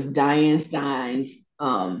 and it was Diane Stein's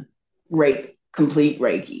Complete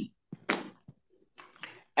Reiki.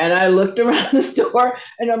 And I looked around the store,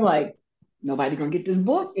 and I'm like, nobody gonna get this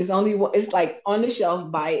book. It's like on the shelf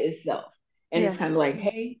by itself, and Yeah. it's kind of like,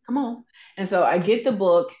 hey, come on. And so I get the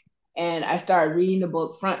book, and I start reading the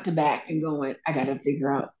book front to back, and going, I gotta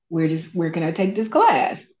figure out where can I take this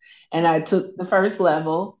class. And I took the first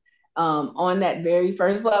level. On that very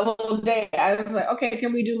first level day, I was like, okay,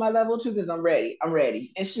 can we do my level two? Because I'm ready. I'm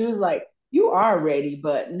ready. And she was like, you are ready,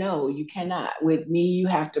 but no, you cannot. With me, you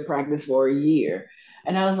have to practice for a year.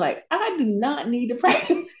 And I was like, I do not need to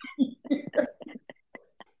practice.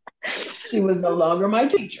 She was no longer my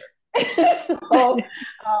teacher. And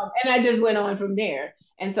I just went on from there.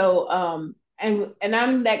 And so, and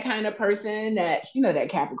I'm that kind of person that, that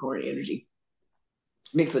Capricorn energy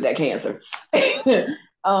mixed with that Cancer,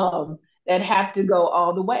 that have to go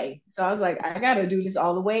all the way. So I was like, I got to do this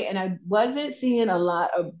all the way. And I wasn't seeing a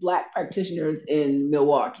lot of Black practitioners in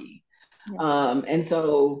Milwaukee. Yeah. And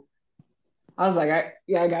so I was like,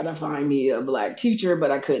 I gotta find me a Black teacher,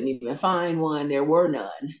 but I couldn't even find one. There were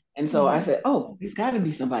none. And so I Hmm. said, oh, there's got to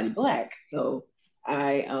be somebody Black. So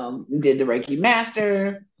I did the Reiki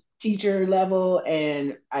master teacher level,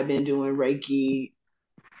 and I've been doing Reiki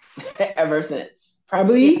ever since, Yeah.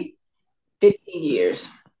 probably 15 years.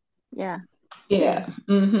 Yeah. Yeah.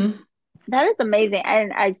 Mm-hmm. That is amazing.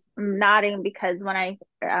 And I'm nodding because when I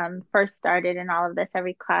first started in all of this,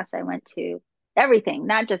 every class I went to, everything,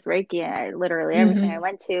 not just Reiki, literally everything I Mm-hmm.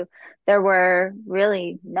 went to, there were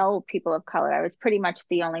really no people of color. I was pretty much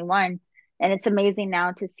the only one. And it's amazing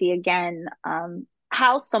now to see again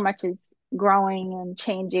how so much is growing and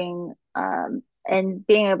changing, and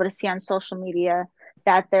being able to see on social media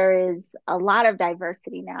that there is a lot of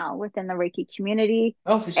diversity now within the Reiki community.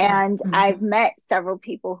 Oh, for sure. And Mm-hmm. I've met several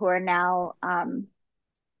people who are now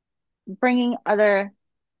bringing other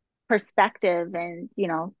perspective and,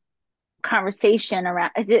 conversation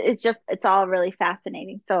around. It's all really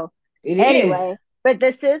fascinating. So, It is. anyway, but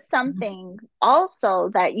this is something also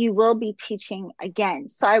that you will be teaching again.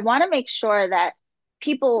 So, I want to make sure that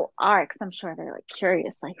people are, because I'm sure they're like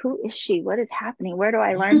curious, like, who is she? What is happening? Where do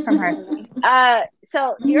I learn from her?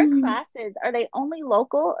 So your classes, are they only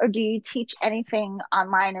local or do you teach anything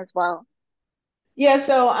online as well? Yeah,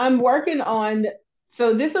 so I'm working on,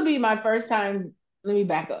 so this will be my first time. Let me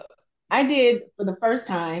back up. I did for the first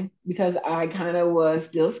time because I kind of was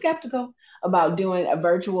still skeptical about doing a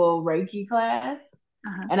virtual Reiki class.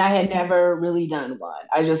 Uh-huh. And I had never really done one.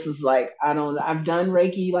 I just was like, I don't know. I've done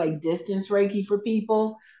Reiki, like distance Reiki for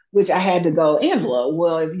people, which I had to go, Angela,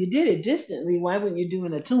 well, if you did it distantly, why wouldn't you do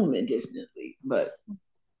an attunement distantly? But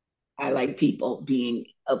I like people being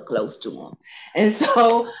up close to them. And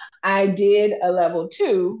so I did a level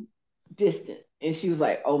two distant. And she was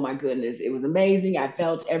like, oh my goodness, it was amazing. I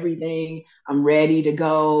felt everything. I'm ready to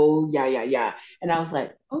go. Yeah, yeah, yeah. And I was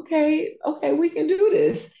like, okay, we can do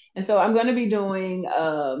this. And so I'm going to be doing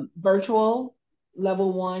virtual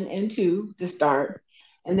level one and two to start.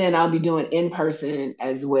 And then I'll be doing in person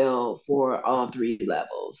as well for all three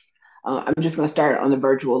levels. I'm just going to start on the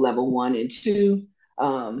virtual level one and two,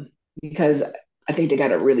 because I think they got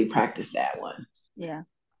to really practice that one. Yeah.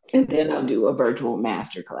 And then I'll do a virtual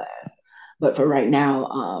master class. But for right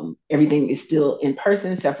now, everything is still in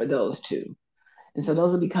person except for those two. And so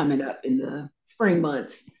those will be coming up in the spring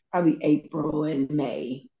months, probably April and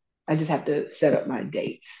May. I just have to set up my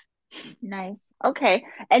dates. Nice. Okay.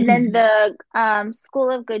 And then the School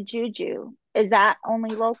of Good Juju, is that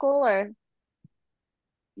only local or?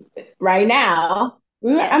 Right now,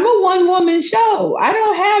 Yes. I'm a one woman show. I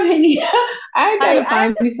don't have any. I got to I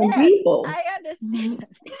find me some understand. people. I understand.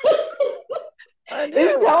 I It's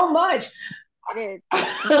do. so much. It is.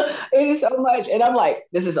 It is so much. And I'm like,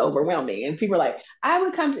 this is overwhelming. And people are like, I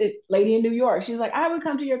would come to lady in New York. She's like, I would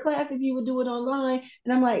come to your class if you would do it online.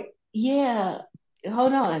 And I'm like, yeah,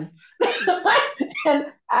 hold on. And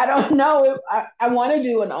I don't know if I want to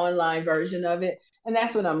do an online version of it. And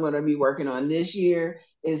that's what I'm going to be working on this year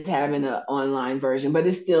is having an online version, but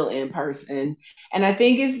it's still in person. And I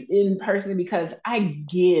think it's in person because I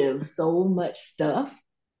give so much stuff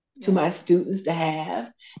to Yes. my students to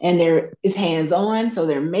have, and they're it's hands on, so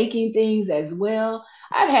they're making things as well.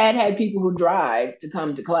 I've had people who drive to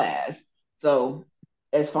come to class, so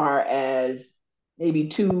as far as maybe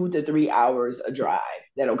 2 to 3 hours a drive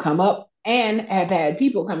that'll come up, and have had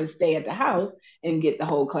people come and stay at the house and get the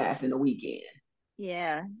whole class in a weekend.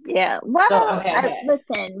 Yeah, yeah. So I've Well, had that.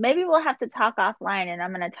 listen, maybe we'll have to talk offline and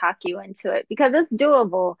I'm going to talk you into it because it's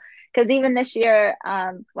doable. Because even this year,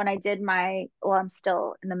 when I did well, I'm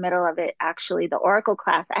still in the middle of it, actually, the Oracle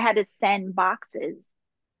class, I had to send boxes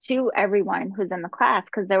to everyone who's in the class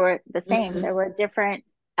because they were the same. Mm-hmm, There were different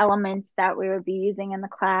elements that we would be using in the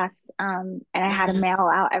class. And I had to mm-hmm. mail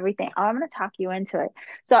out everything. Oh, I'm going to talk you into it.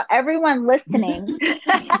 So everyone listening,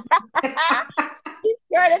 be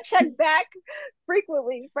sure to check back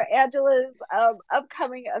frequently for Angela's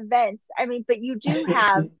upcoming events. I mean, but you do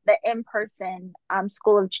have the in-person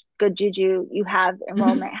School of Good Juju. You have Mm-hmm.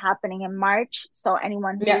 enrollment happening in March, so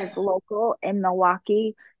anyone who Yeah. is local in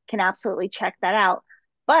Milwaukee can absolutely check that out.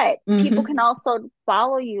 But people Mm-hmm. can also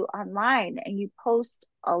follow you online, and you post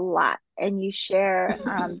a lot, and you share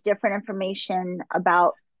different information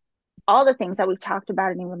about all the things that we've talked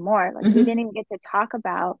about and even more. Like we Mm-hmm. didn't even get to talk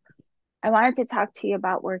about. I wanted to talk to you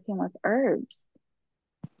about working with herbs.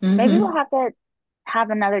 Maybe we'll Mm-hmm. have to have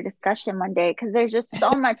another discussion one day because there's just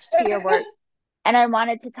so much to your work. And I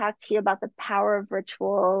wanted to talk to you about the power of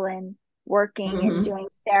ritual and working and Mm-hmm. doing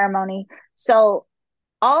ceremony. So,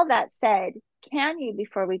 all that said,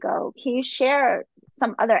 before we go, can you share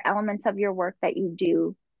some other elements of your work that you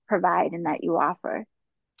do provide and that you offer?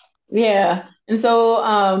 Yeah. And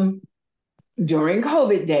so during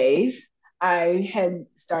COVID days, I had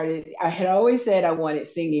always said I wanted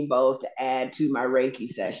singing bowls to add to my Reiki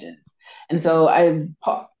sessions. And so I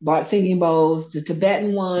bought singing bowls, the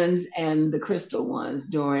Tibetan ones and the crystal ones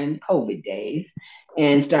during COVID days,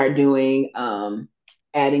 and start doing,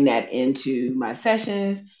 adding that into my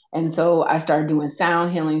sessions. And so I started doing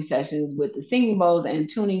sound healing sessions with the singing bowls and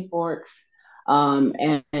tuning forks,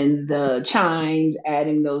 and the chimes,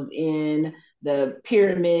 adding those in, the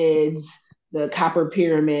pyramids, the copper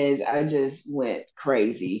pyramids. I just went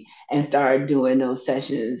crazy and started doing those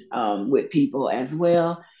sessions, with people as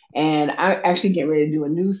well. And I actually get ready to do a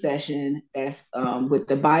new session that's, with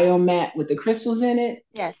the biomat with the crystals in it.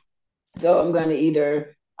 Yes. So I'm gonna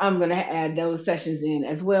add those sessions in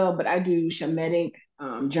as well. But I do shamanic,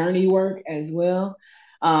 journey work as well.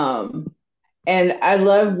 Um, and I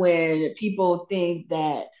love when people think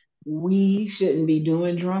that we shouldn't be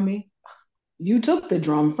doing drumming. You took the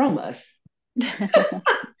drum from us.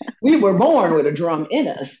 We were born with a drum in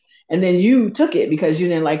us, and then you took it because you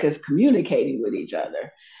didn't like us communicating with each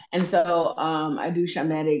other. And so, I do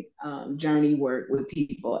shamanic, journey work with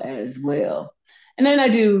people as well. And then I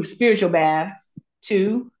do spiritual baths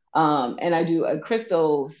too. And I do a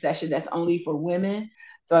crystal session that's only for women.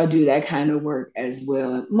 So I do that kind of work as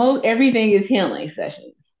well. Most everything is healing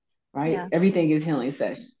sessions, right? Yeah. Everything is healing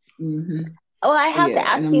sessions. Mm-hmm. Oh, I So have yeah, to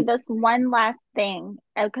and ask you this one last thing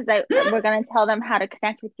because I we're going to tell them how to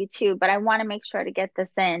connect with you too, but I want to make sure to get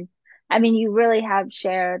this in. I mean, you really have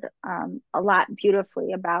shared a lot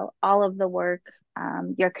beautifully about all of the work,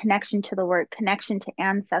 your connection to the work, connection to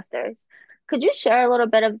ancestors. Could you share a little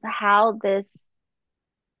bit of how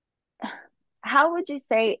would you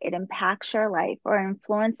say it impacts your life or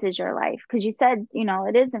influences your life? Because you said,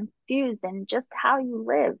 it is infused in just how you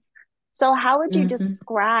live. So, how would you mm-hmm.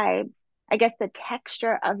 describe, I guess, the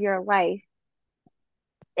texture of your life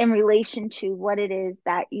in relation to what it is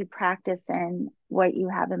that you practice and what you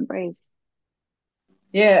have embraced?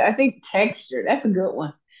 Yeah, I think texture, that's a good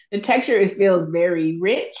one. The texture is feels very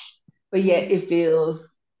rich, but yet Mm. it feels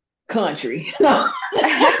country.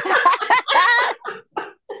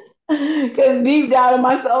 Because deep down in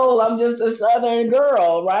my soul, I'm just a Southern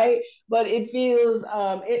girl, right? But it feels,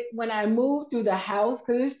 it when I move through the house,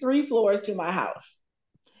 because it's 3 floors to my house.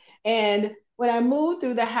 And when I move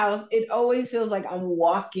through the house, it always feels like when I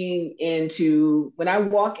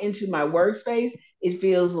walk into my workspace, it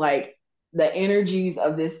feels like the energies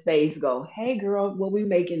of this space go, hey girl, what we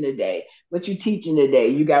making today? What you teaching today?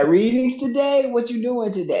 You got readings today? What you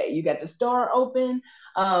doing today? You got the store open?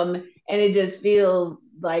 And it feels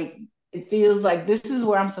like this is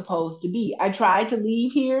where I'm supposed to be. I tried to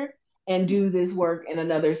leave here and do this work in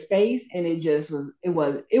another space. And it just it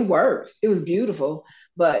worked. It was beautiful.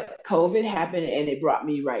 But COVID happened and it brought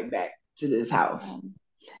me right back to this house.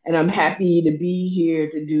 And I'm Yeah. happy to be here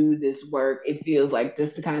to do this work. It feels like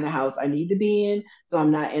this the kind of house I need to be in. So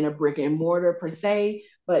I'm not in a brick and mortar per se,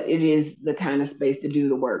 but it is the kind of space to do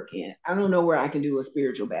the work in. I don't know where I can do a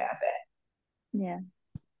spiritual bath at, Yeah.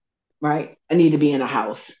 right? I need to be in a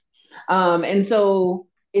house. And so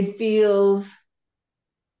it feels,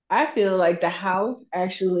 I feel like the house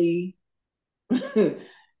actually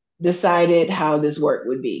decided how this work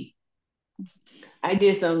would be. I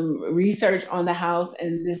did some research on the house,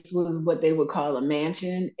 and this was what they would call a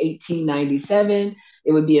mansion, 1897.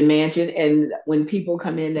 It would be a mansion. And when people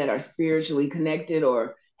come in that are spiritually connected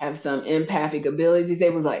or have some empathic abilities,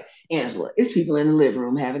 they was like, Angela, it's people in the living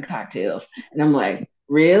room having cocktails. And I'm like,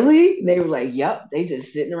 really? And they were like, yep, they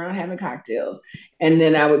just sitting around having cocktails. And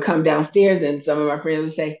then I would come downstairs, and some of my friends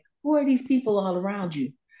would say, who are these people all around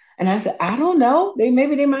you? And I said, I don't know.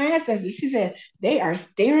 Maybe they're my ancestors. She said, they are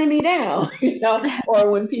staring me down,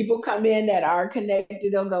 or when people come in that are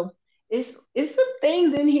connected, they'll go, it's some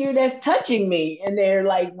things in here that's touching me. And they're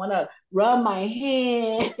like, want to rub my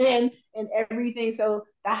hand and everything. So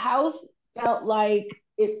the house felt like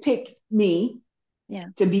it picked me Yeah.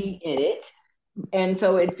 to be in it. And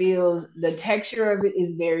so it feels, the texture of it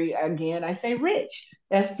is very, again, I say rich.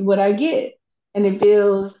 That's what I get. And it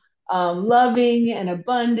feels loving and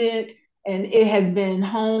abundant. And it has been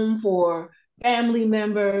home for family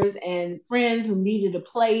members and friends who needed a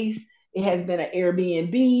place. It has been an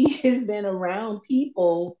Airbnb. It's been around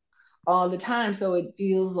people all the time. So it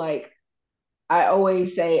feels like, I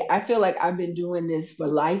always say, I feel like I've been doing this for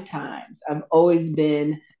lifetimes. I've always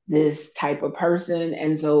been this type of person.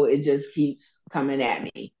 And so it just keeps coming at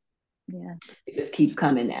me. Yeah. It just keeps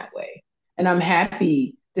coming that way. And I'm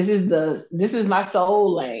happy. This is my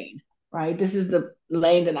soul lane, right? This is the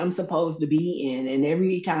lane that I'm supposed to be in. And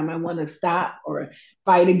every time I want to stop or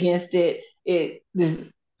fight against it, this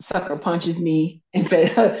sucker punches me and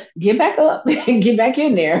says, get back up and get back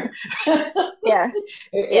in there. Yeah.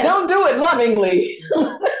 It Yeah. don't do it lovingly.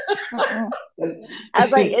 Mm-mm. I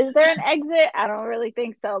was like, is there an exit? I don't really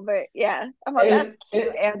think so, but yeah. I'm like, that's cute,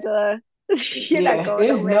 it, Angela. You're not yeah, going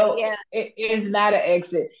it's nowhere. no, Yeah. it is not an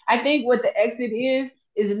exit. I think what the exit is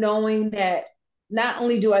knowing that not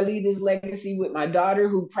only do I leave this legacy with my daughter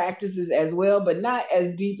who practices as well, but not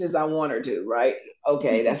as deep as I want her to, right?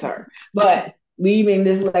 Okay, that's her. But leaving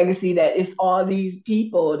this legacy that it's all these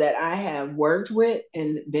people that I have worked with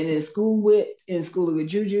and been in school with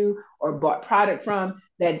Juju, or bought product from,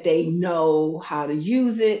 that they know how to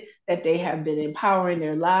use it, that they have been empowering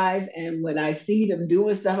their lives. And when I see them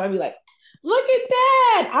doing stuff, I'd be like, look at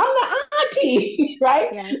that. I'm the auntie, right?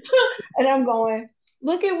 Yeah. And I'm going,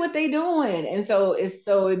 look at what they're doing. And so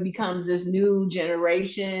it becomes this new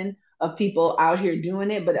generation of people out here doing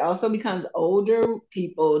it, but it also becomes older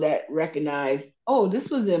people that recognize, oh, this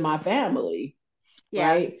was in my family, Yeah.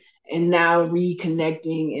 right? And now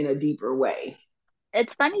reconnecting in a deeper way.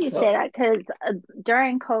 It's funny you say So, that because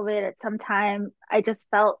during COVID, at some time, I just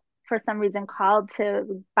felt for some reason called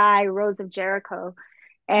to buy Rose of Jericho,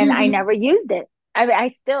 and I mm-hmm. never used it.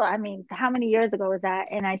 I mean, how many years ago was that?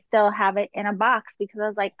 And I still have it in a box because I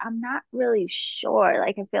was like, I'm not really sure.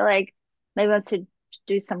 Like, I feel like maybe I should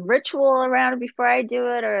do some ritual around it before I do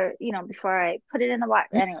it, or before I put it in the box.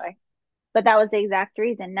 Anyway, but that was the exact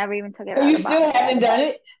reason. Never even took it So out you of the box. still haven't done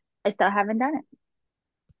it? I still haven't done it.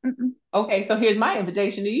 Mm-mm. Okay, so here's my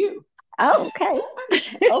invitation to you. Oh,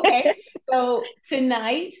 okay. Okay, so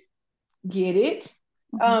tonight, get it.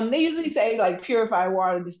 Mhm. They usually say like purified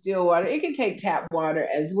water, distilled water. It can take tap water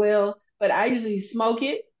as well, but I usually smoke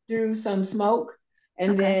it through some smoke and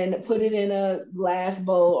Okay. then put it in a glass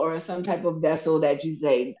bowl or some type of vessel that you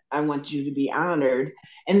say, I want you to be honored.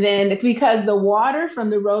 And then because the water from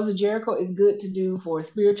the Rose of Jericho is good to do for a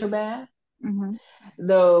spiritual bath, Hmm.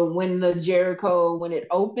 when the Jericho, when it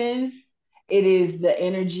opens, it is the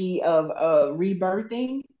energy of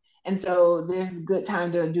rebirthing. And so there's a good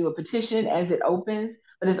time to do a petition as it opens,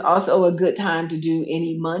 but it's also a good time to do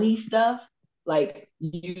any money stuff, like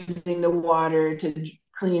using the water to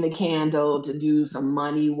clean a candle, to do some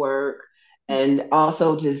money work, and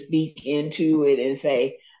also to speak into it and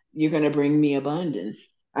say, you're going to bring me abundance.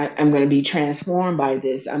 I'm going to be transformed by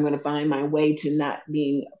this. I'm going to find my way to not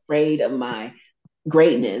being afraid of my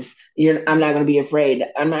greatness. I'm not going to be afraid.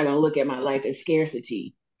 I'm not going to look at my life as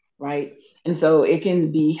scarcity, right? And so it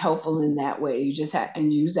can be helpful in that way. You just have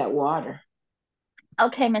and use that water.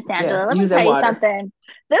 Okay, Miss Yeah, Angela, let me use that tell you water. something.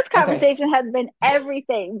 This Okay. conversation has been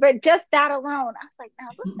everything, but just that alone, I was like, now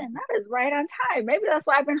listen, that is right on time. Maybe that's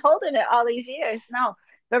why I've been holding it all these years. No,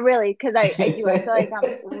 But really, because I do, I feel like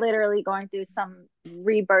I'm literally going through some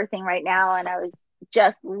rebirthing right now. And I was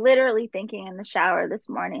just literally thinking in the shower this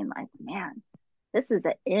morning, like, man, this is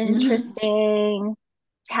an Hmm. interesting,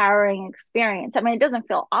 towering experience. I mean, it doesn't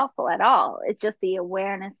feel awful at all. It's just the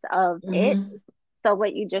awareness of it. Hmm. So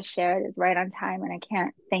what you just shared is right on time, and I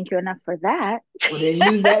can't thank you enough for that. Well,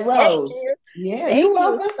 then use that Thank rose. you. Yeah, you're Thank you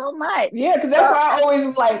welcome. so much. Yeah, because that's So, why I always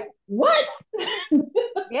was like, what?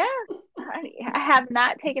 yeah, honey, I have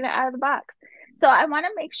not taken it out of the box. So I want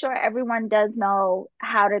to make sure everyone does know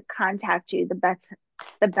how to contact you the best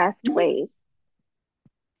Mhm. ways.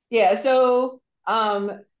 Yeah, so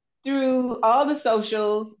through all the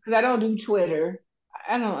socials, because I don't do Twitter.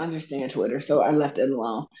 I don't understand Twitter, so I left it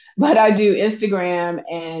alone. But I do Instagram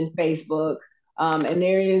and Facebook. And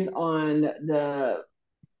there is on the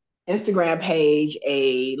Instagram page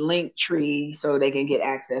a link tree so they can get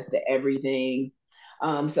access to everything.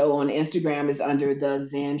 So on Instagram is under the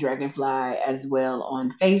Zen Dragonfly, as well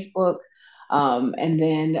on Facebook. And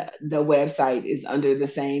then the website is under the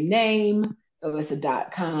same name. So it's a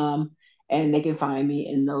 .com, and they can find me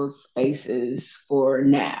in those spaces for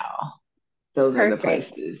now. Those are the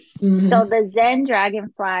Perfect. places. So the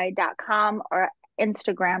zendragonfly.com or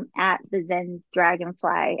Instagram at the Zen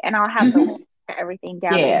Dragonfly. And I'll have the Hmm. links to everything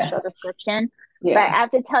down in the Yeah, show description. But I yeah,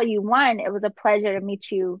 have to tell you, one, it was a pleasure to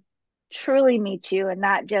meet you, truly meet you, and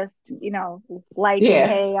not just, like and yeah.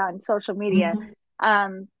 hey on social media.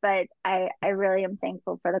 Hmm. But I really am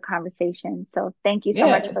thankful for the conversation. So thank you so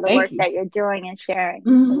much Yeah, for the thank work you. that you're doing and sharing.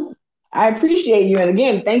 Mhm. I appreciate you. And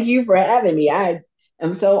again, thank you for having me. I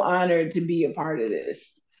am so honored to be a part of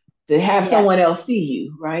this, to have Yeah. someone else see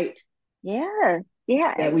you, right? Yeah.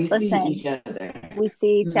 Yeah. That we see Listen, each other. we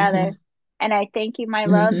see each Hmm. other. And I thank you, my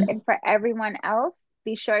love. Hmm. And for everyone else,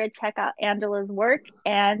 be sure to check out Angela's work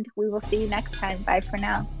and we will see you next time. Bye for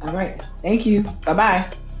now. All right. Thank you. Bye bye.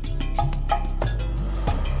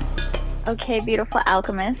 Okay, beautiful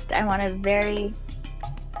alchemist. I want to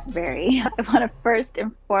first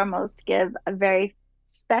and foremost give a very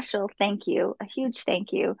special thank you, a huge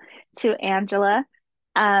thank you to Angela.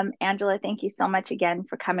 Angela, thank you so much again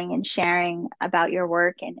for coming and sharing about your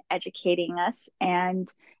work and educating us. And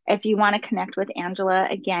if you want to connect with Angela,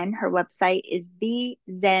 again, her website is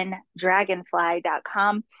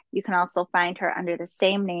thezendragonfly.com. You can also find her under the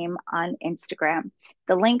same name on Instagram.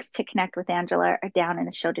 The links to connect with Angela are down in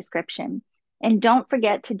the show description. And don't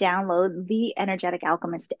forget to download the Energetic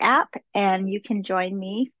Alchemist app, and you can join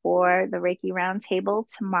me for the Reiki Roundtable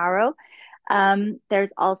tomorrow.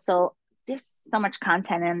 There's also just so much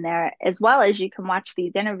content in there, as well as you can watch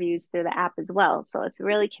these interviews through the app as well. So it's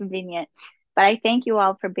really convenient. But I thank you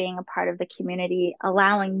all for being a part of the community,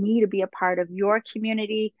 allowing me to be a part of your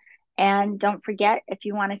community. And don't forget, if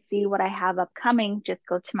you want to see what I have upcoming, just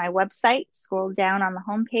go to my website, scroll down on the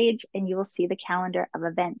homepage, and you will see the calendar of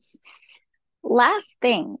events. Last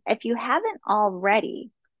thing, if you haven't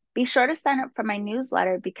already, be sure to sign up for my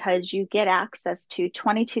newsletter because you get access to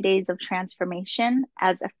 22 days of transformation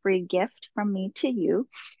as a free gift from me to you.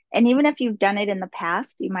 And even if you've done it in the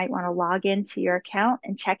past, you might want to log into your account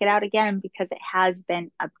and check it out again because it has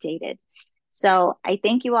been updated. So I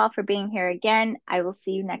thank you all for being here again. I will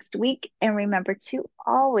see you next week. And remember to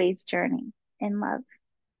always journey in love.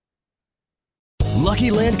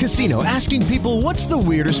 Lucky Land Casino asking people, what's the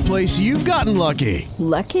weirdest place you've gotten lucky?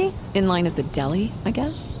 Lucky? In line at the deli, I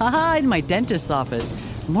guess? Aha, in my dentist's office.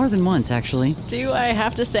 More than once, actually. Do I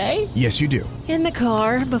have to say? Yes, you do. In the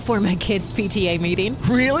car before my kids' PTA meeting.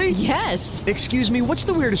 Really? Yes. Excuse me, what's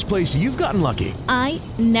the weirdest place you've gotten lucky? I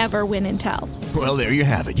never win and tell. Well, there you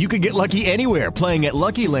have it. You can get lucky anywhere, playing at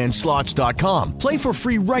LuckyLandSlots.com. Play for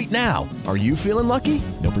free right now. Are you feeling lucky?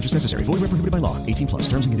 No purchase necessary. Void where prohibited by law. 18 plus.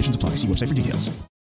 Terms and conditions apply. See website for details.